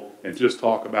political and just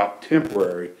talk about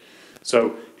temporary.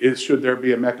 So should there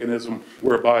be a mechanism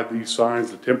whereby these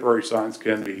signs, the temporary signs,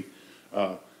 can be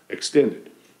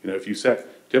extended? You know, if you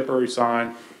set temporary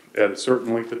sign at a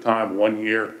certain length of time, 1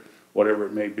 year, whatever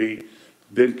it may be,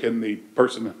 then can the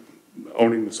person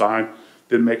owning the sign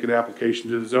then make an application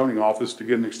to the zoning office to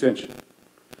get an extension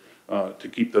to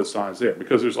keep those signs there?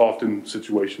 Because there's often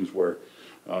situations where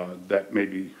that may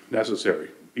be necessary,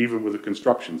 even with a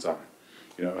construction sign.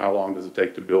 You know, how long does it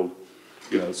take to build,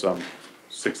 you know, some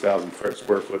 6,000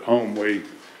 square foot home way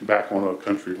back on a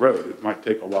country road? It might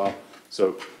take a while.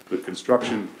 So the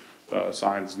construction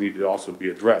signs need to also be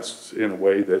addressed in a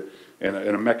way that, and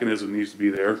a mechanism needs to be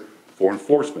there for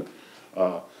enforcement.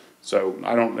 So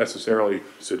I don't necessarily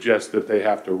suggest that they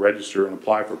have to register and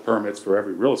apply for permits for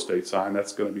every real estate sign.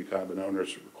 That's going to be kind of an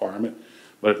onerous requirement.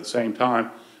 But at the same time,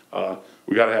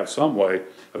 we got to have some way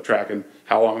of tracking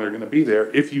how long they're going to be there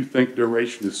if you think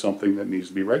duration is something that needs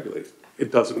to be regulated.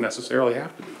 It doesn't necessarily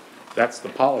have to be. That's the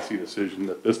policy decision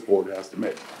that this board has to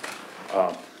make.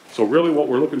 So really what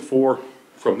we're looking for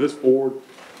from this board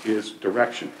is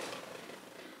direction.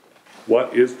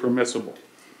 What is permissible?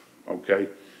 Okay?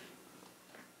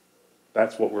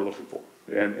 That's what we're looking for.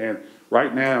 And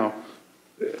right now,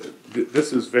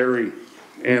 this is very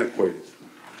antiquated.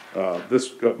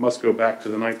 This must go back to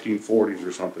the 1940s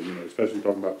or something, you know, especially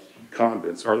talking about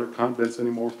convents. Are there convents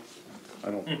anymore?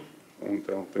 I don't think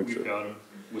so. We've got them,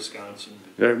 Wisconsin.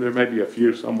 There may be a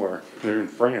few somewhere. They're in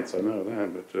France, I know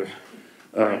that, but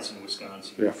France and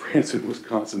Wisconsin. Yeah, France and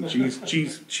Wisconsin,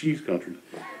 cheese country.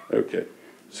 Okay,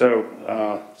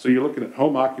 so so you're looking at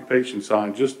home occupation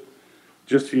sign just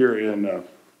here in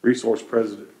resource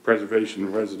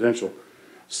preservation residential,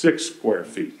 6 square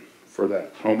feet for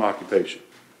that home occupation.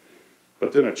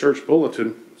 But then a church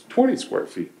bulletin is 20 square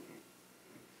feet.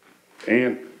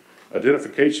 And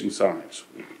identification signs,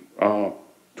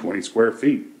 20 square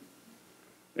feet.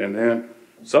 And then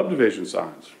subdivision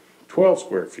signs, 12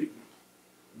 square feet.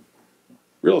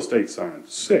 Real estate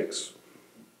signs, 6.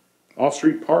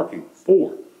 Off-street parking,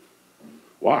 4.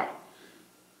 Why?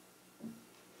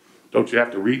 Don't you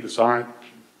have to read the sign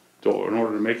in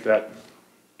order to make that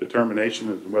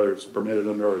determination as to whether it's permitted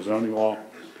under our zoning law?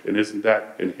 And isn't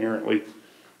that inherently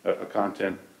a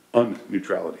content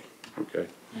unneutrality? Okay.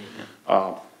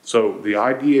 So the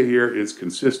idea here is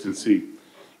consistency.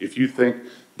 If you think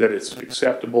that it's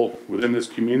acceptable within this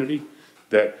community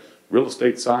that real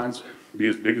estate signs be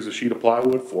as big as a sheet of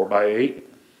plywood, 4 by 8,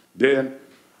 then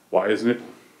why isn't it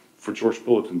for church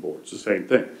bulletin boards? The same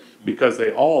thing. Because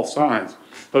they all signs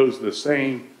pose the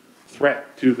same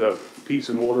threat to the peace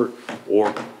and order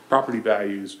or property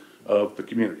values of the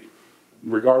community,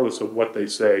 regardless of what they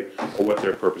say or what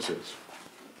their purpose is.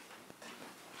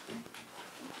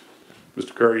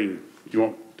 Mr. Curry, you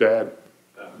want to add?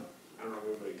 I don't know if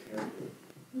everybody's hearing you.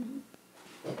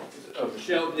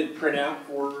 Michelle did print out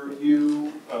for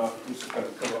you, just kind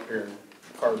of come up here and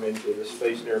carve into the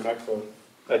space near a microphone.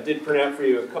 I did print out for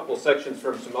you a couple sections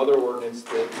from some other ordinance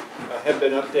that have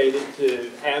been updated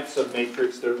to have some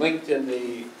matrix. They're linked in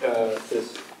the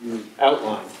this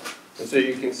outline. And so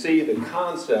you can see the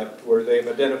concept where they've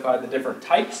identified the different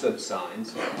types of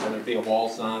signs, whether it be a wall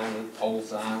sign, a pole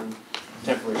sign,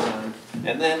 temporary sign,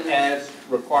 and then adds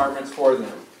requirements for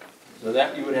them. So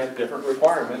that you would have different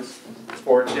requirements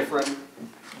for different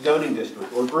zoning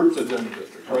districts or groups of zoning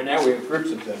districts. Right now we have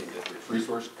groups of zoning districts,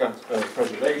 resource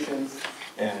preservation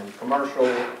and commercial.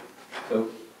 So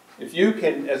if you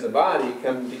can, as a body,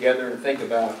 come together and think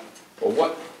about, well,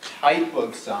 what type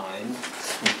of sign,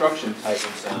 construction type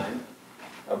of sign,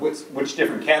 which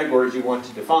different categories you want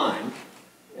to define,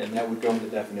 and that would go into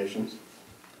definitions.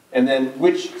 And then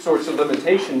which sorts of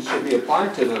limitations should be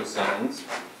applied to those signs,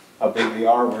 how big they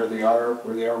are, where they are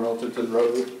relative to the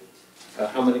road,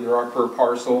 how many there are per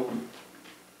parcel.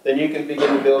 Then you can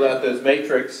begin to build out those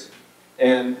matrix,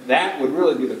 and that would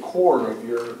really be the core of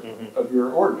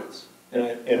your ordinance.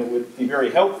 And it would be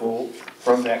very helpful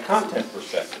from that content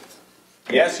perspective.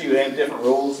 Yes, you have different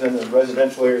rules in a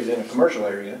residential area than a commercial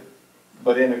area,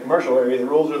 But in a commercial area, the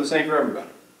rules are the same for everybody.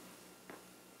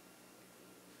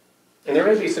 And there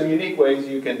may be some unique ways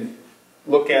you can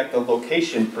look at the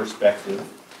location perspective.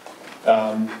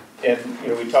 And, you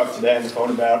know, we talked today on the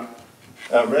phone about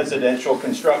residential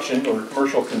construction or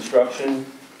commercial construction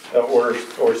or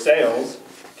sales.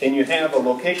 Can you have a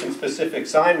location-specific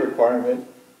sign requirement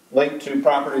linked to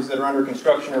properties that are under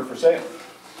construction or for sale?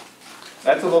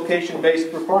 That's a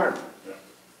location-based requirement.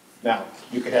 Now,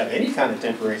 you could have any kind of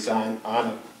temporary sign on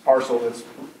a parcel that's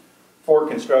for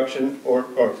construction or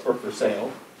for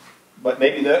sale, but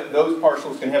maybe those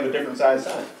parcels can have a different size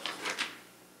sign.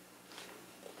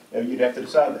 And you'd have to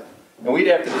decide that. And we'd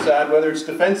have to decide whether it's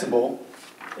defensible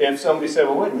if somebody said,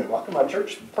 well, wait a minute, why come my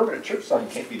permanent church sign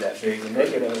can't be that big, and make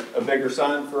it a bigger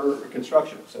sign for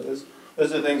construction? So those are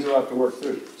the things we'll have to work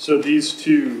through. So these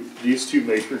two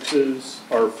matrices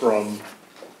are from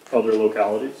other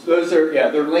localities? Those are, yeah,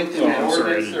 they're linked in that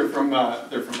ordinance. They're from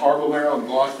Arblemero and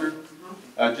Gloucester.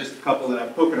 Just a couple that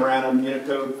I'm poking around on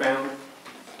Unicode found.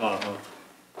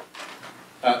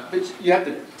 But you have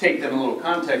to take them a little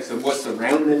context of what's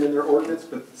around them in their ordinance,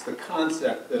 but it's the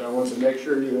concept that I wanted to make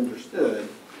sure you understood,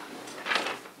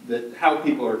 that how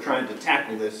people are trying to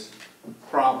tackle this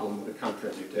problem with the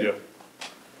contract you take. Yep.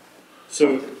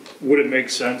 So would it make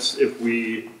sense if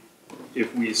we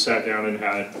sat down and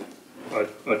had a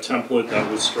template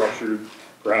that was structured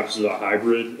perhaps as a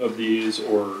hybrid of these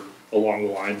or along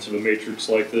the lines of a matrix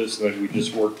like this, and then we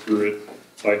just work through it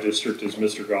by district, as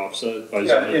Mr. Goff said?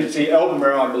 Yeah, and see,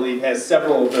 Albemarle, I believe, has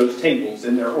several of those tables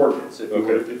in their ordinance.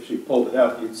 If you pulled it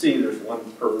up, you'd see there's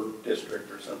one per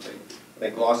district or something. I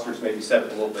think Gloucester's maybe set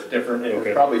up a little bit different, and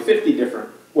there's probably 50 different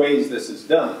ways this is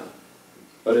done.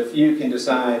 But if you can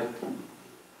decide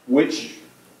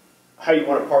how you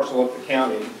want to parcel up the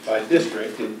county by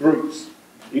district in groups,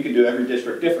 you can do every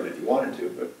district different if you wanted to,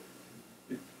 but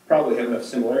you probably have enough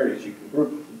similarities you can group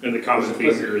them. And the common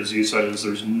theme here, as you said, is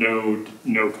there's no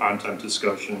content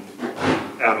discussion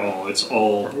at all. It's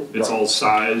all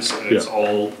size and it's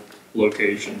all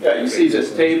location. Yeah, you see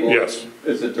this table. Yes.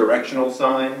 It's a directional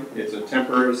sign. It's a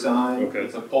temporary sign. Okay.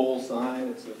 It's a pole sign.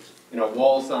 It's a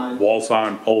wall sign. Wall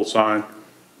sign, pole sign.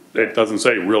 It doesn't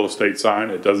say real estate sign.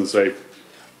 It doesn't say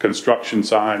construction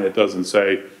sign. It doesn't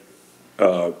say,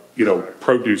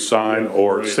 produce sign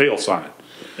or sale sign.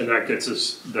 And that gets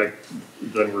us,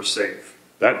 then we're safe.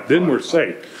 Then we're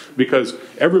safe, because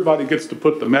everybody gets to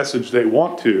put the message they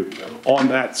want to on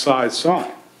that size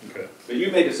sign. Okay. But you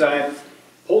may decide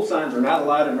pole signs are not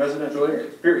allowed in residential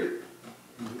areas, period.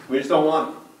 We just don't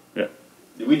want them.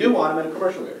 Yeah. We do want them in a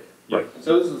commercial area. Right.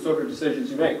 So those are the sort of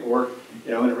decisions you make. Or,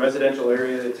 in a residential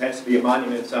area, it has to be a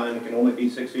monument sign. It can only be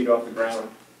 6 feet off the ground,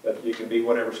 but you can be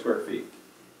whatever square feet.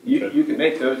 You can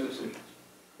make those decisions.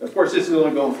 Of course, this is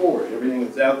only going forward. Everything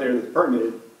that's out there that's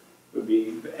permitted would be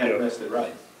vested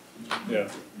right.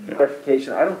 Yeah.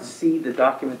 Clarification, I don't see the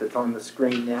document that's on the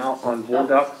screen now on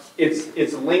BoardDocs.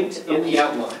 It's linked in the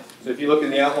outline. So if you look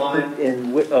in the outline.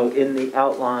 In the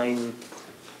outline,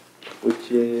 which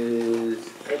is...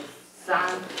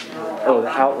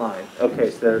 the outline. Okay,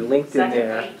 so they're linked in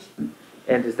there.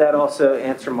 And does that also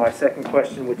answer my second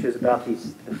question, which is about the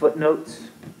footnotes?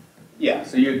 Yeah,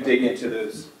 so you dig into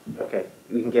those. Okay,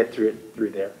 we can get through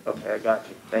there. Okay, I got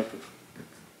you. Thank you.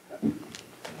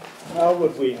 How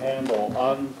would we handle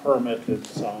unpermitted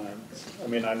signs? I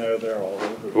mean, I know they're all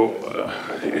over the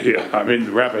place. Yeah, I mean,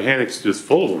 the Rappahannock's just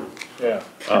full of them. Yeah.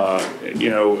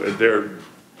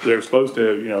 They're supposed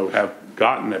to, have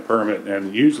gotten a permit,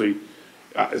 and usually,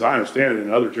 as I understand it,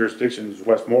 in other jurisdictions,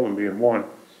 Westmoreland being one,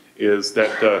 is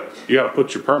that you got to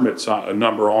put your permit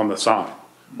number on the sign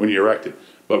when you erect it.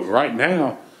 But right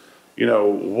now,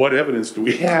 what evidence do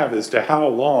we have as to how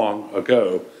long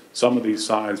ago some of these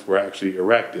signs were actually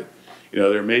erected?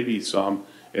 There may be some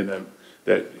in them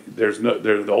that they're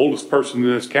the oldest person in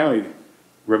this county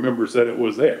remembers that it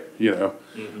was there,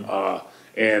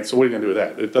 and so what are you going to do with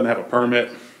that? It doesn't have a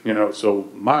permit, so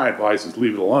my advice is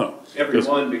leave it alone. Every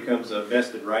one becomes a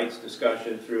vested rights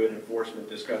discussion through an enforcement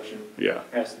discussion. Yeah.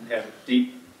 Has to have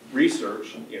deep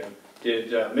research,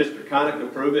 Did Mr. Connick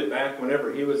approve it back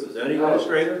whenever he was the zoning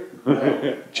administrator?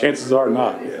 Chances are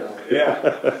not.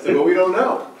 Yeah. So, but we don't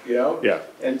know, Yeah.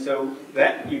 And so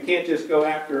that, you can't just go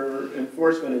after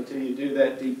enforcement until you do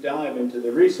that deep dive into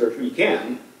the research. We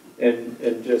can,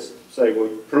 and just say, well,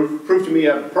 prove to me you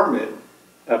have a permit.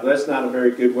 But that's not a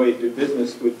very good way to do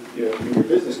business with, in your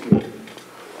business community.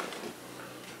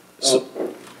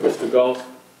 Mr. Goff,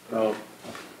 I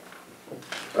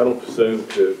don't presume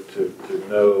to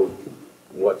know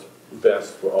what's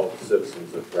best for all the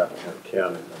citizens of Rappahannock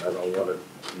County, and I don't want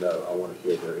to know. I want to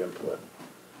hear their input.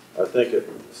 I think at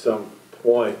some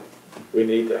point we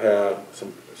need to have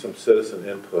some citizen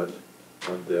input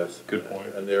on this. Good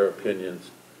point. And their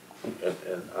opinions.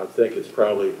 And I think it's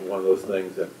probably one of those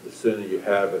things that the sooner you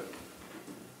have it,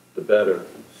 the better.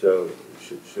 So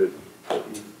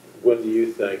when do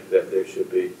you think that there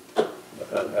should be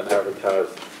an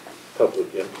advertised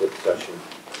public input session?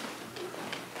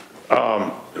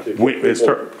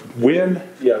 When?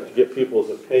 Yeah, to get people's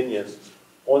opinions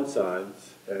on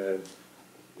signs and,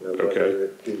 you know, whether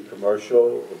it be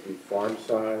commercial, or be farm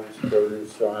signs,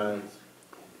 produce signs,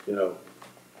 you know,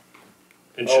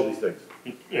 And all these things.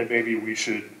 And maybe we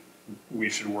should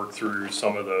work through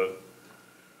some of the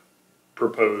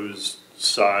proposed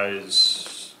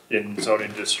size in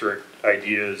zoning district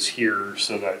ideas here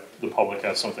so that the public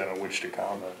has something on which to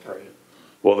comment, right?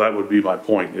 Well, that would be my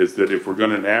point, is that if we're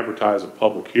going to advertise a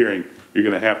public hearing, you're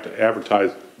going to have to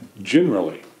advertise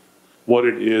generally what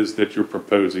it is that you're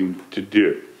proposing to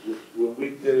do. When we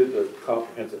did the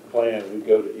comprehensive plan, we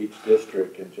go to each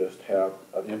district and just have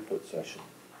an input session.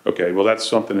 Okay, well, that's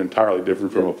something entirely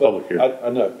different from a public hearing. I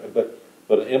know, but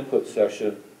an input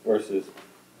session versus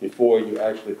before you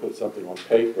actually put something on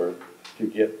paper to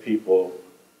get people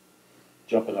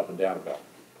jumping up and down about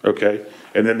it. Okay,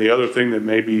 and then the other thing that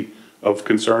may be of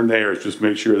concern there is just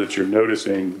make sure that you're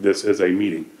noticing this as a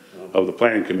meeting of the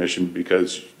planning commission,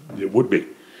 because it would be.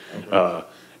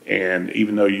 And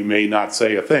even though you may not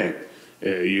say a thing,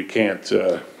 you can't,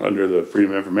 under the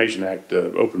Freedom of Information Act,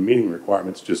 open meeting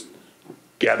requirements, just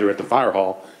gather at the fire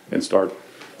hall and start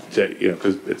to, you know,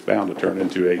 because it's bound to turn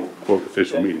into a quote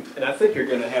official meeting. And I think you're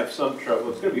going to have some trouble.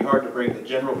 It's going to be hard to bring the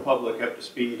general public up to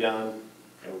speed on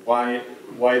why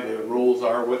the rules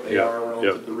are what they are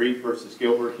relative to Reed versus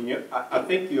Gilbert. And I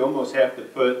think you almost have to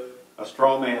put a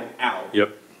straw man out,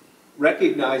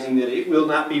 recognizing that it will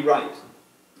not be right.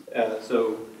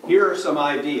 So here are some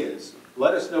ideas.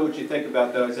 Let us know what you think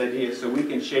about those ideas so we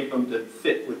can shape them to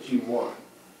fit what you want.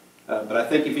 But I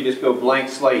think if you just go blank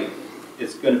slate,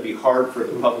 it's going to be hard for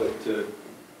the public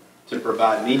to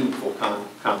provide meaningful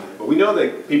comment. But we know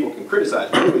that people can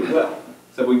criticize really well.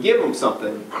 So we give them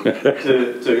something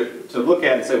to look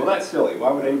at and say, well, that's silly.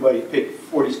 Why would anybody pick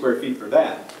 40 square feet for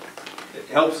that? It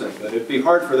helps them, but it'd be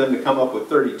hard for them to come up with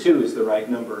 32 is the right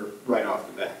number right off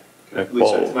the bat. At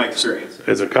least that's my experience.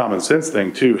 As a common sense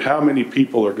thing too, how many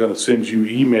people are going to send you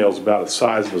emails about the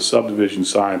size of a subdivision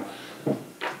sign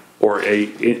or a,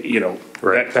 you know,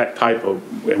 that type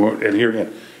of, and here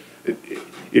again,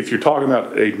 if you're talking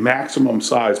about a maximum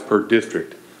size per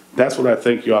district, that's what I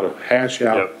think you ought to hash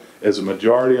out as a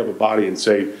majority of a body and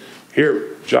say,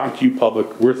 here, John Q.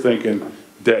 Public, we're thinking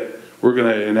that we're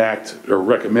going to enact or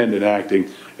recommend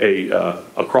enacting a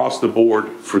across the board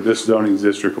for this zoning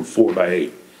district of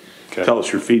 4x8. Tell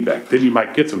us your feedback. Then you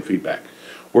might get some feedback.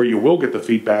 Where you will get the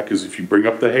feedback is if you bring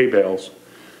up the hay bales,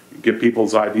 get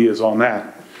people's ideas on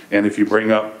that, and if you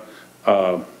bring up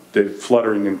the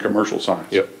fluttering and commercial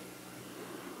signs.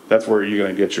 That's where you're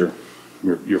going to get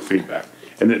your feedback.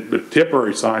 And then the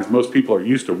temporary signs, most people are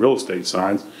used to real estate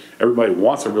signs. Everybody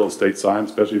wants a real estate sign,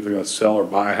 especially if they're going to sell or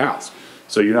buy a house.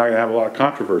 So you're not going to have a lot of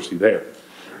controversy there.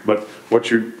 But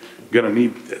what you're going to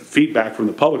need feedback from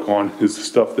the public on is the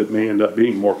stuff that may end up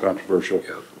being more controversial,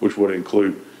 which would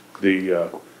include the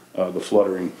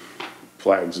fluttering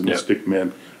flags and the stick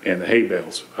men and the hay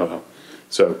bales.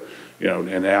 So, you know,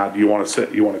 and now you want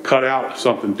to cut out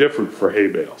something different for hay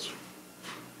bales,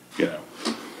 you know,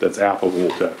 that's applicable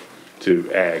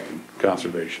to ag and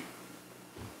conservation.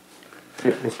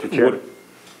 Mr. Chair,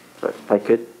 if I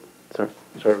could, sorry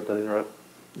to interrupt.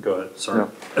 Go ahead, sorry.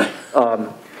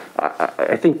 No.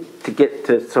 I think to get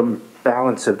to some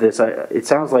balance of this, it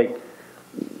sounds like,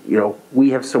 you know,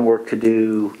 we have some work to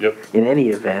do in any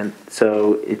event.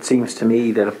 So it seems to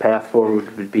me that a path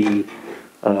forward would be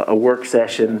a work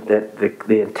session that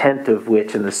the intent of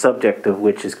which and the subject of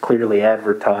which is clearly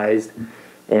advertised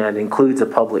and includes a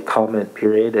public comment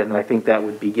period. And I think that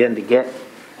would begin to get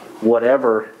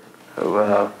whatever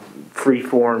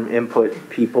free-form input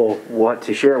people want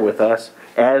to share with us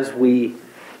as we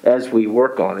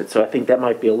work on it. So I think that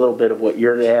might be a little bit of what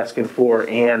you're asking for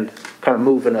and kind of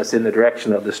moving us in the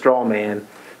direction of the straw man,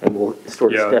 and we'll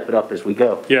sort of step it up as we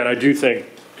go. Yeah, and I do think,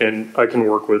 and I can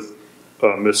work with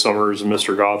Ms. Summers and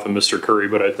Mr. Goff and Mr. Curry,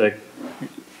 but I think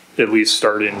at least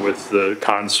starting with the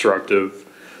construct of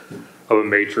a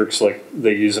matrix like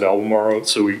they use at Albemarle,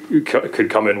 so we could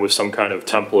come in with some kind of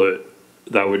template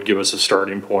that would give us a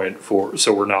starting point for,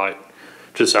 so we're not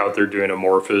just out there doing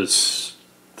amorphous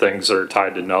things that are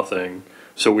tied to nothing.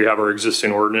 So we have our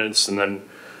existing ordinance, and then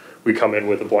we come in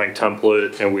with a blank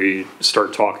template and we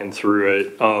start talking through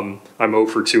it. I'm 0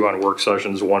 for 2 on work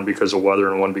sessions, one because of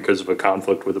weather and one because of a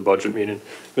conflict with a budget meeting.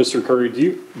 Mr. Curry,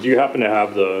 do you happen to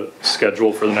have the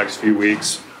schedule for the next few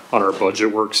weeks on our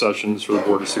budget work sessions for the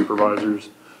Board of Supervisors?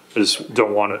 I just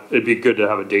don't want it. It'd be good to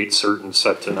have a date certain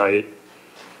set tonight.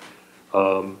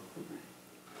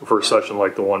 For a session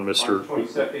like the one Mr. March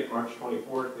 22nd, March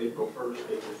 24th, April 1st,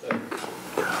 April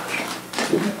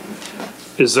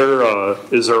 2nd. Is there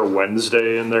a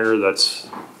Wednesday in there that's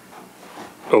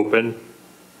open?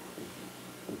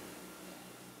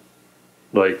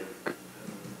 Like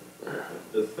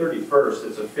The 31st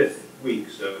is a 5th week,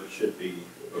 so it should be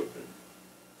open.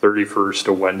 31st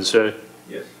to Wednesday?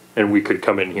 Yes. And we could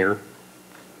come in here?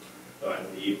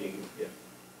 In the evening, yeah.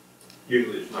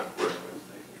 Usually it's not court on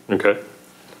Wednesday. Okay.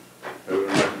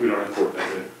 We don't have court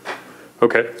that day.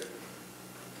 Okay.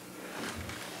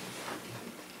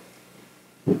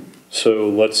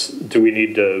 So do we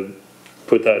need to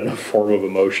put that in a form of a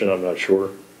motion? I'm not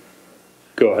sure.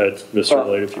 Go ahead, Mr.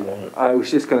 Lade, if you want. I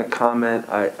was just going to comment,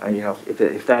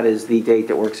 if that is the date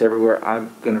that works everywhere,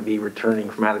 I'm going to be returning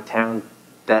from out of town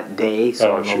that day,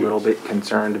 so I'm a little bit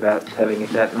concerned about having it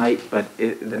that night. But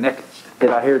did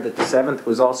I hear that the 7th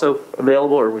was also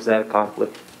available, or was that a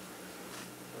conflict?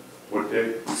 What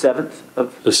day? 7th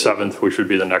of? The 7th, which would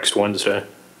be the next Wednesday.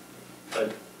 I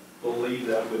believe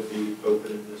that would be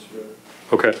open in this room.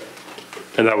 Okay.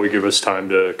 And that would give us time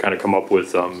to kind of come up with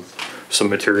some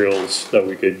materials that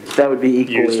we could That would be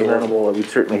equally amenable, it would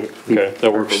certainly be okay,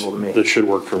 that works. preferable to me. That should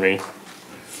work for me.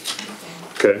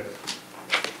 Okay.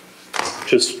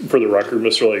 Just for the record,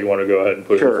 Mr. Lay, you want to go ahead and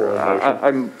put it in Sure, form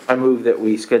of motion? I move that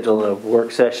we schedule a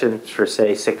work session for,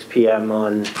 say, 6 p.m.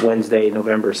 on Wednesday,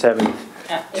 November 7th.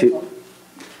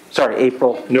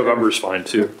 April. November's fine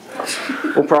too.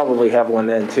 We'll probably have one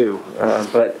then too,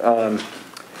 but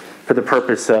for the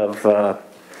purpose of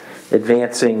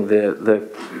advancing the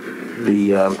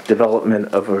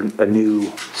development of a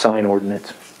new sign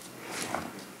ordinance.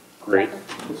 Great.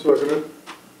 Second it.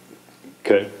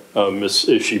 Okay. Ms.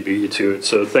 Ishii beat you to it.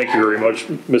 So thank you very much.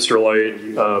 Mr.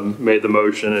 Light made the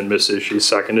motion and Ms. Ishii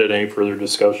seconded. Any further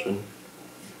discussion?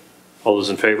 All those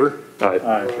in favor? Aye.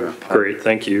 Aye. Great,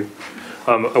 thank you.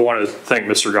 I want to thank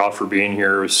Mr. Goff for being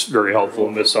here. It was very helpful,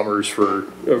 and Ms. Summers for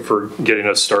getting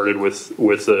us started with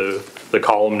the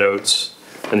column notes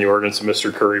and the ordinance, and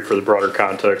Mr. Curry for the broader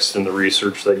context and the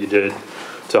research that you did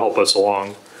to help us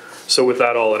along. So with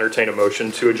that, I'll entertain a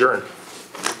motion to adjourn.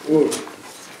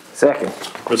 Second.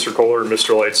 Mr. Kohler and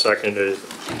Mr. Light seconded.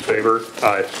 In favor?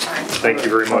 Aye. Thank you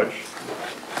very much.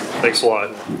 Thanks a lot.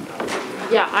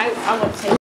 Yeah, I would say.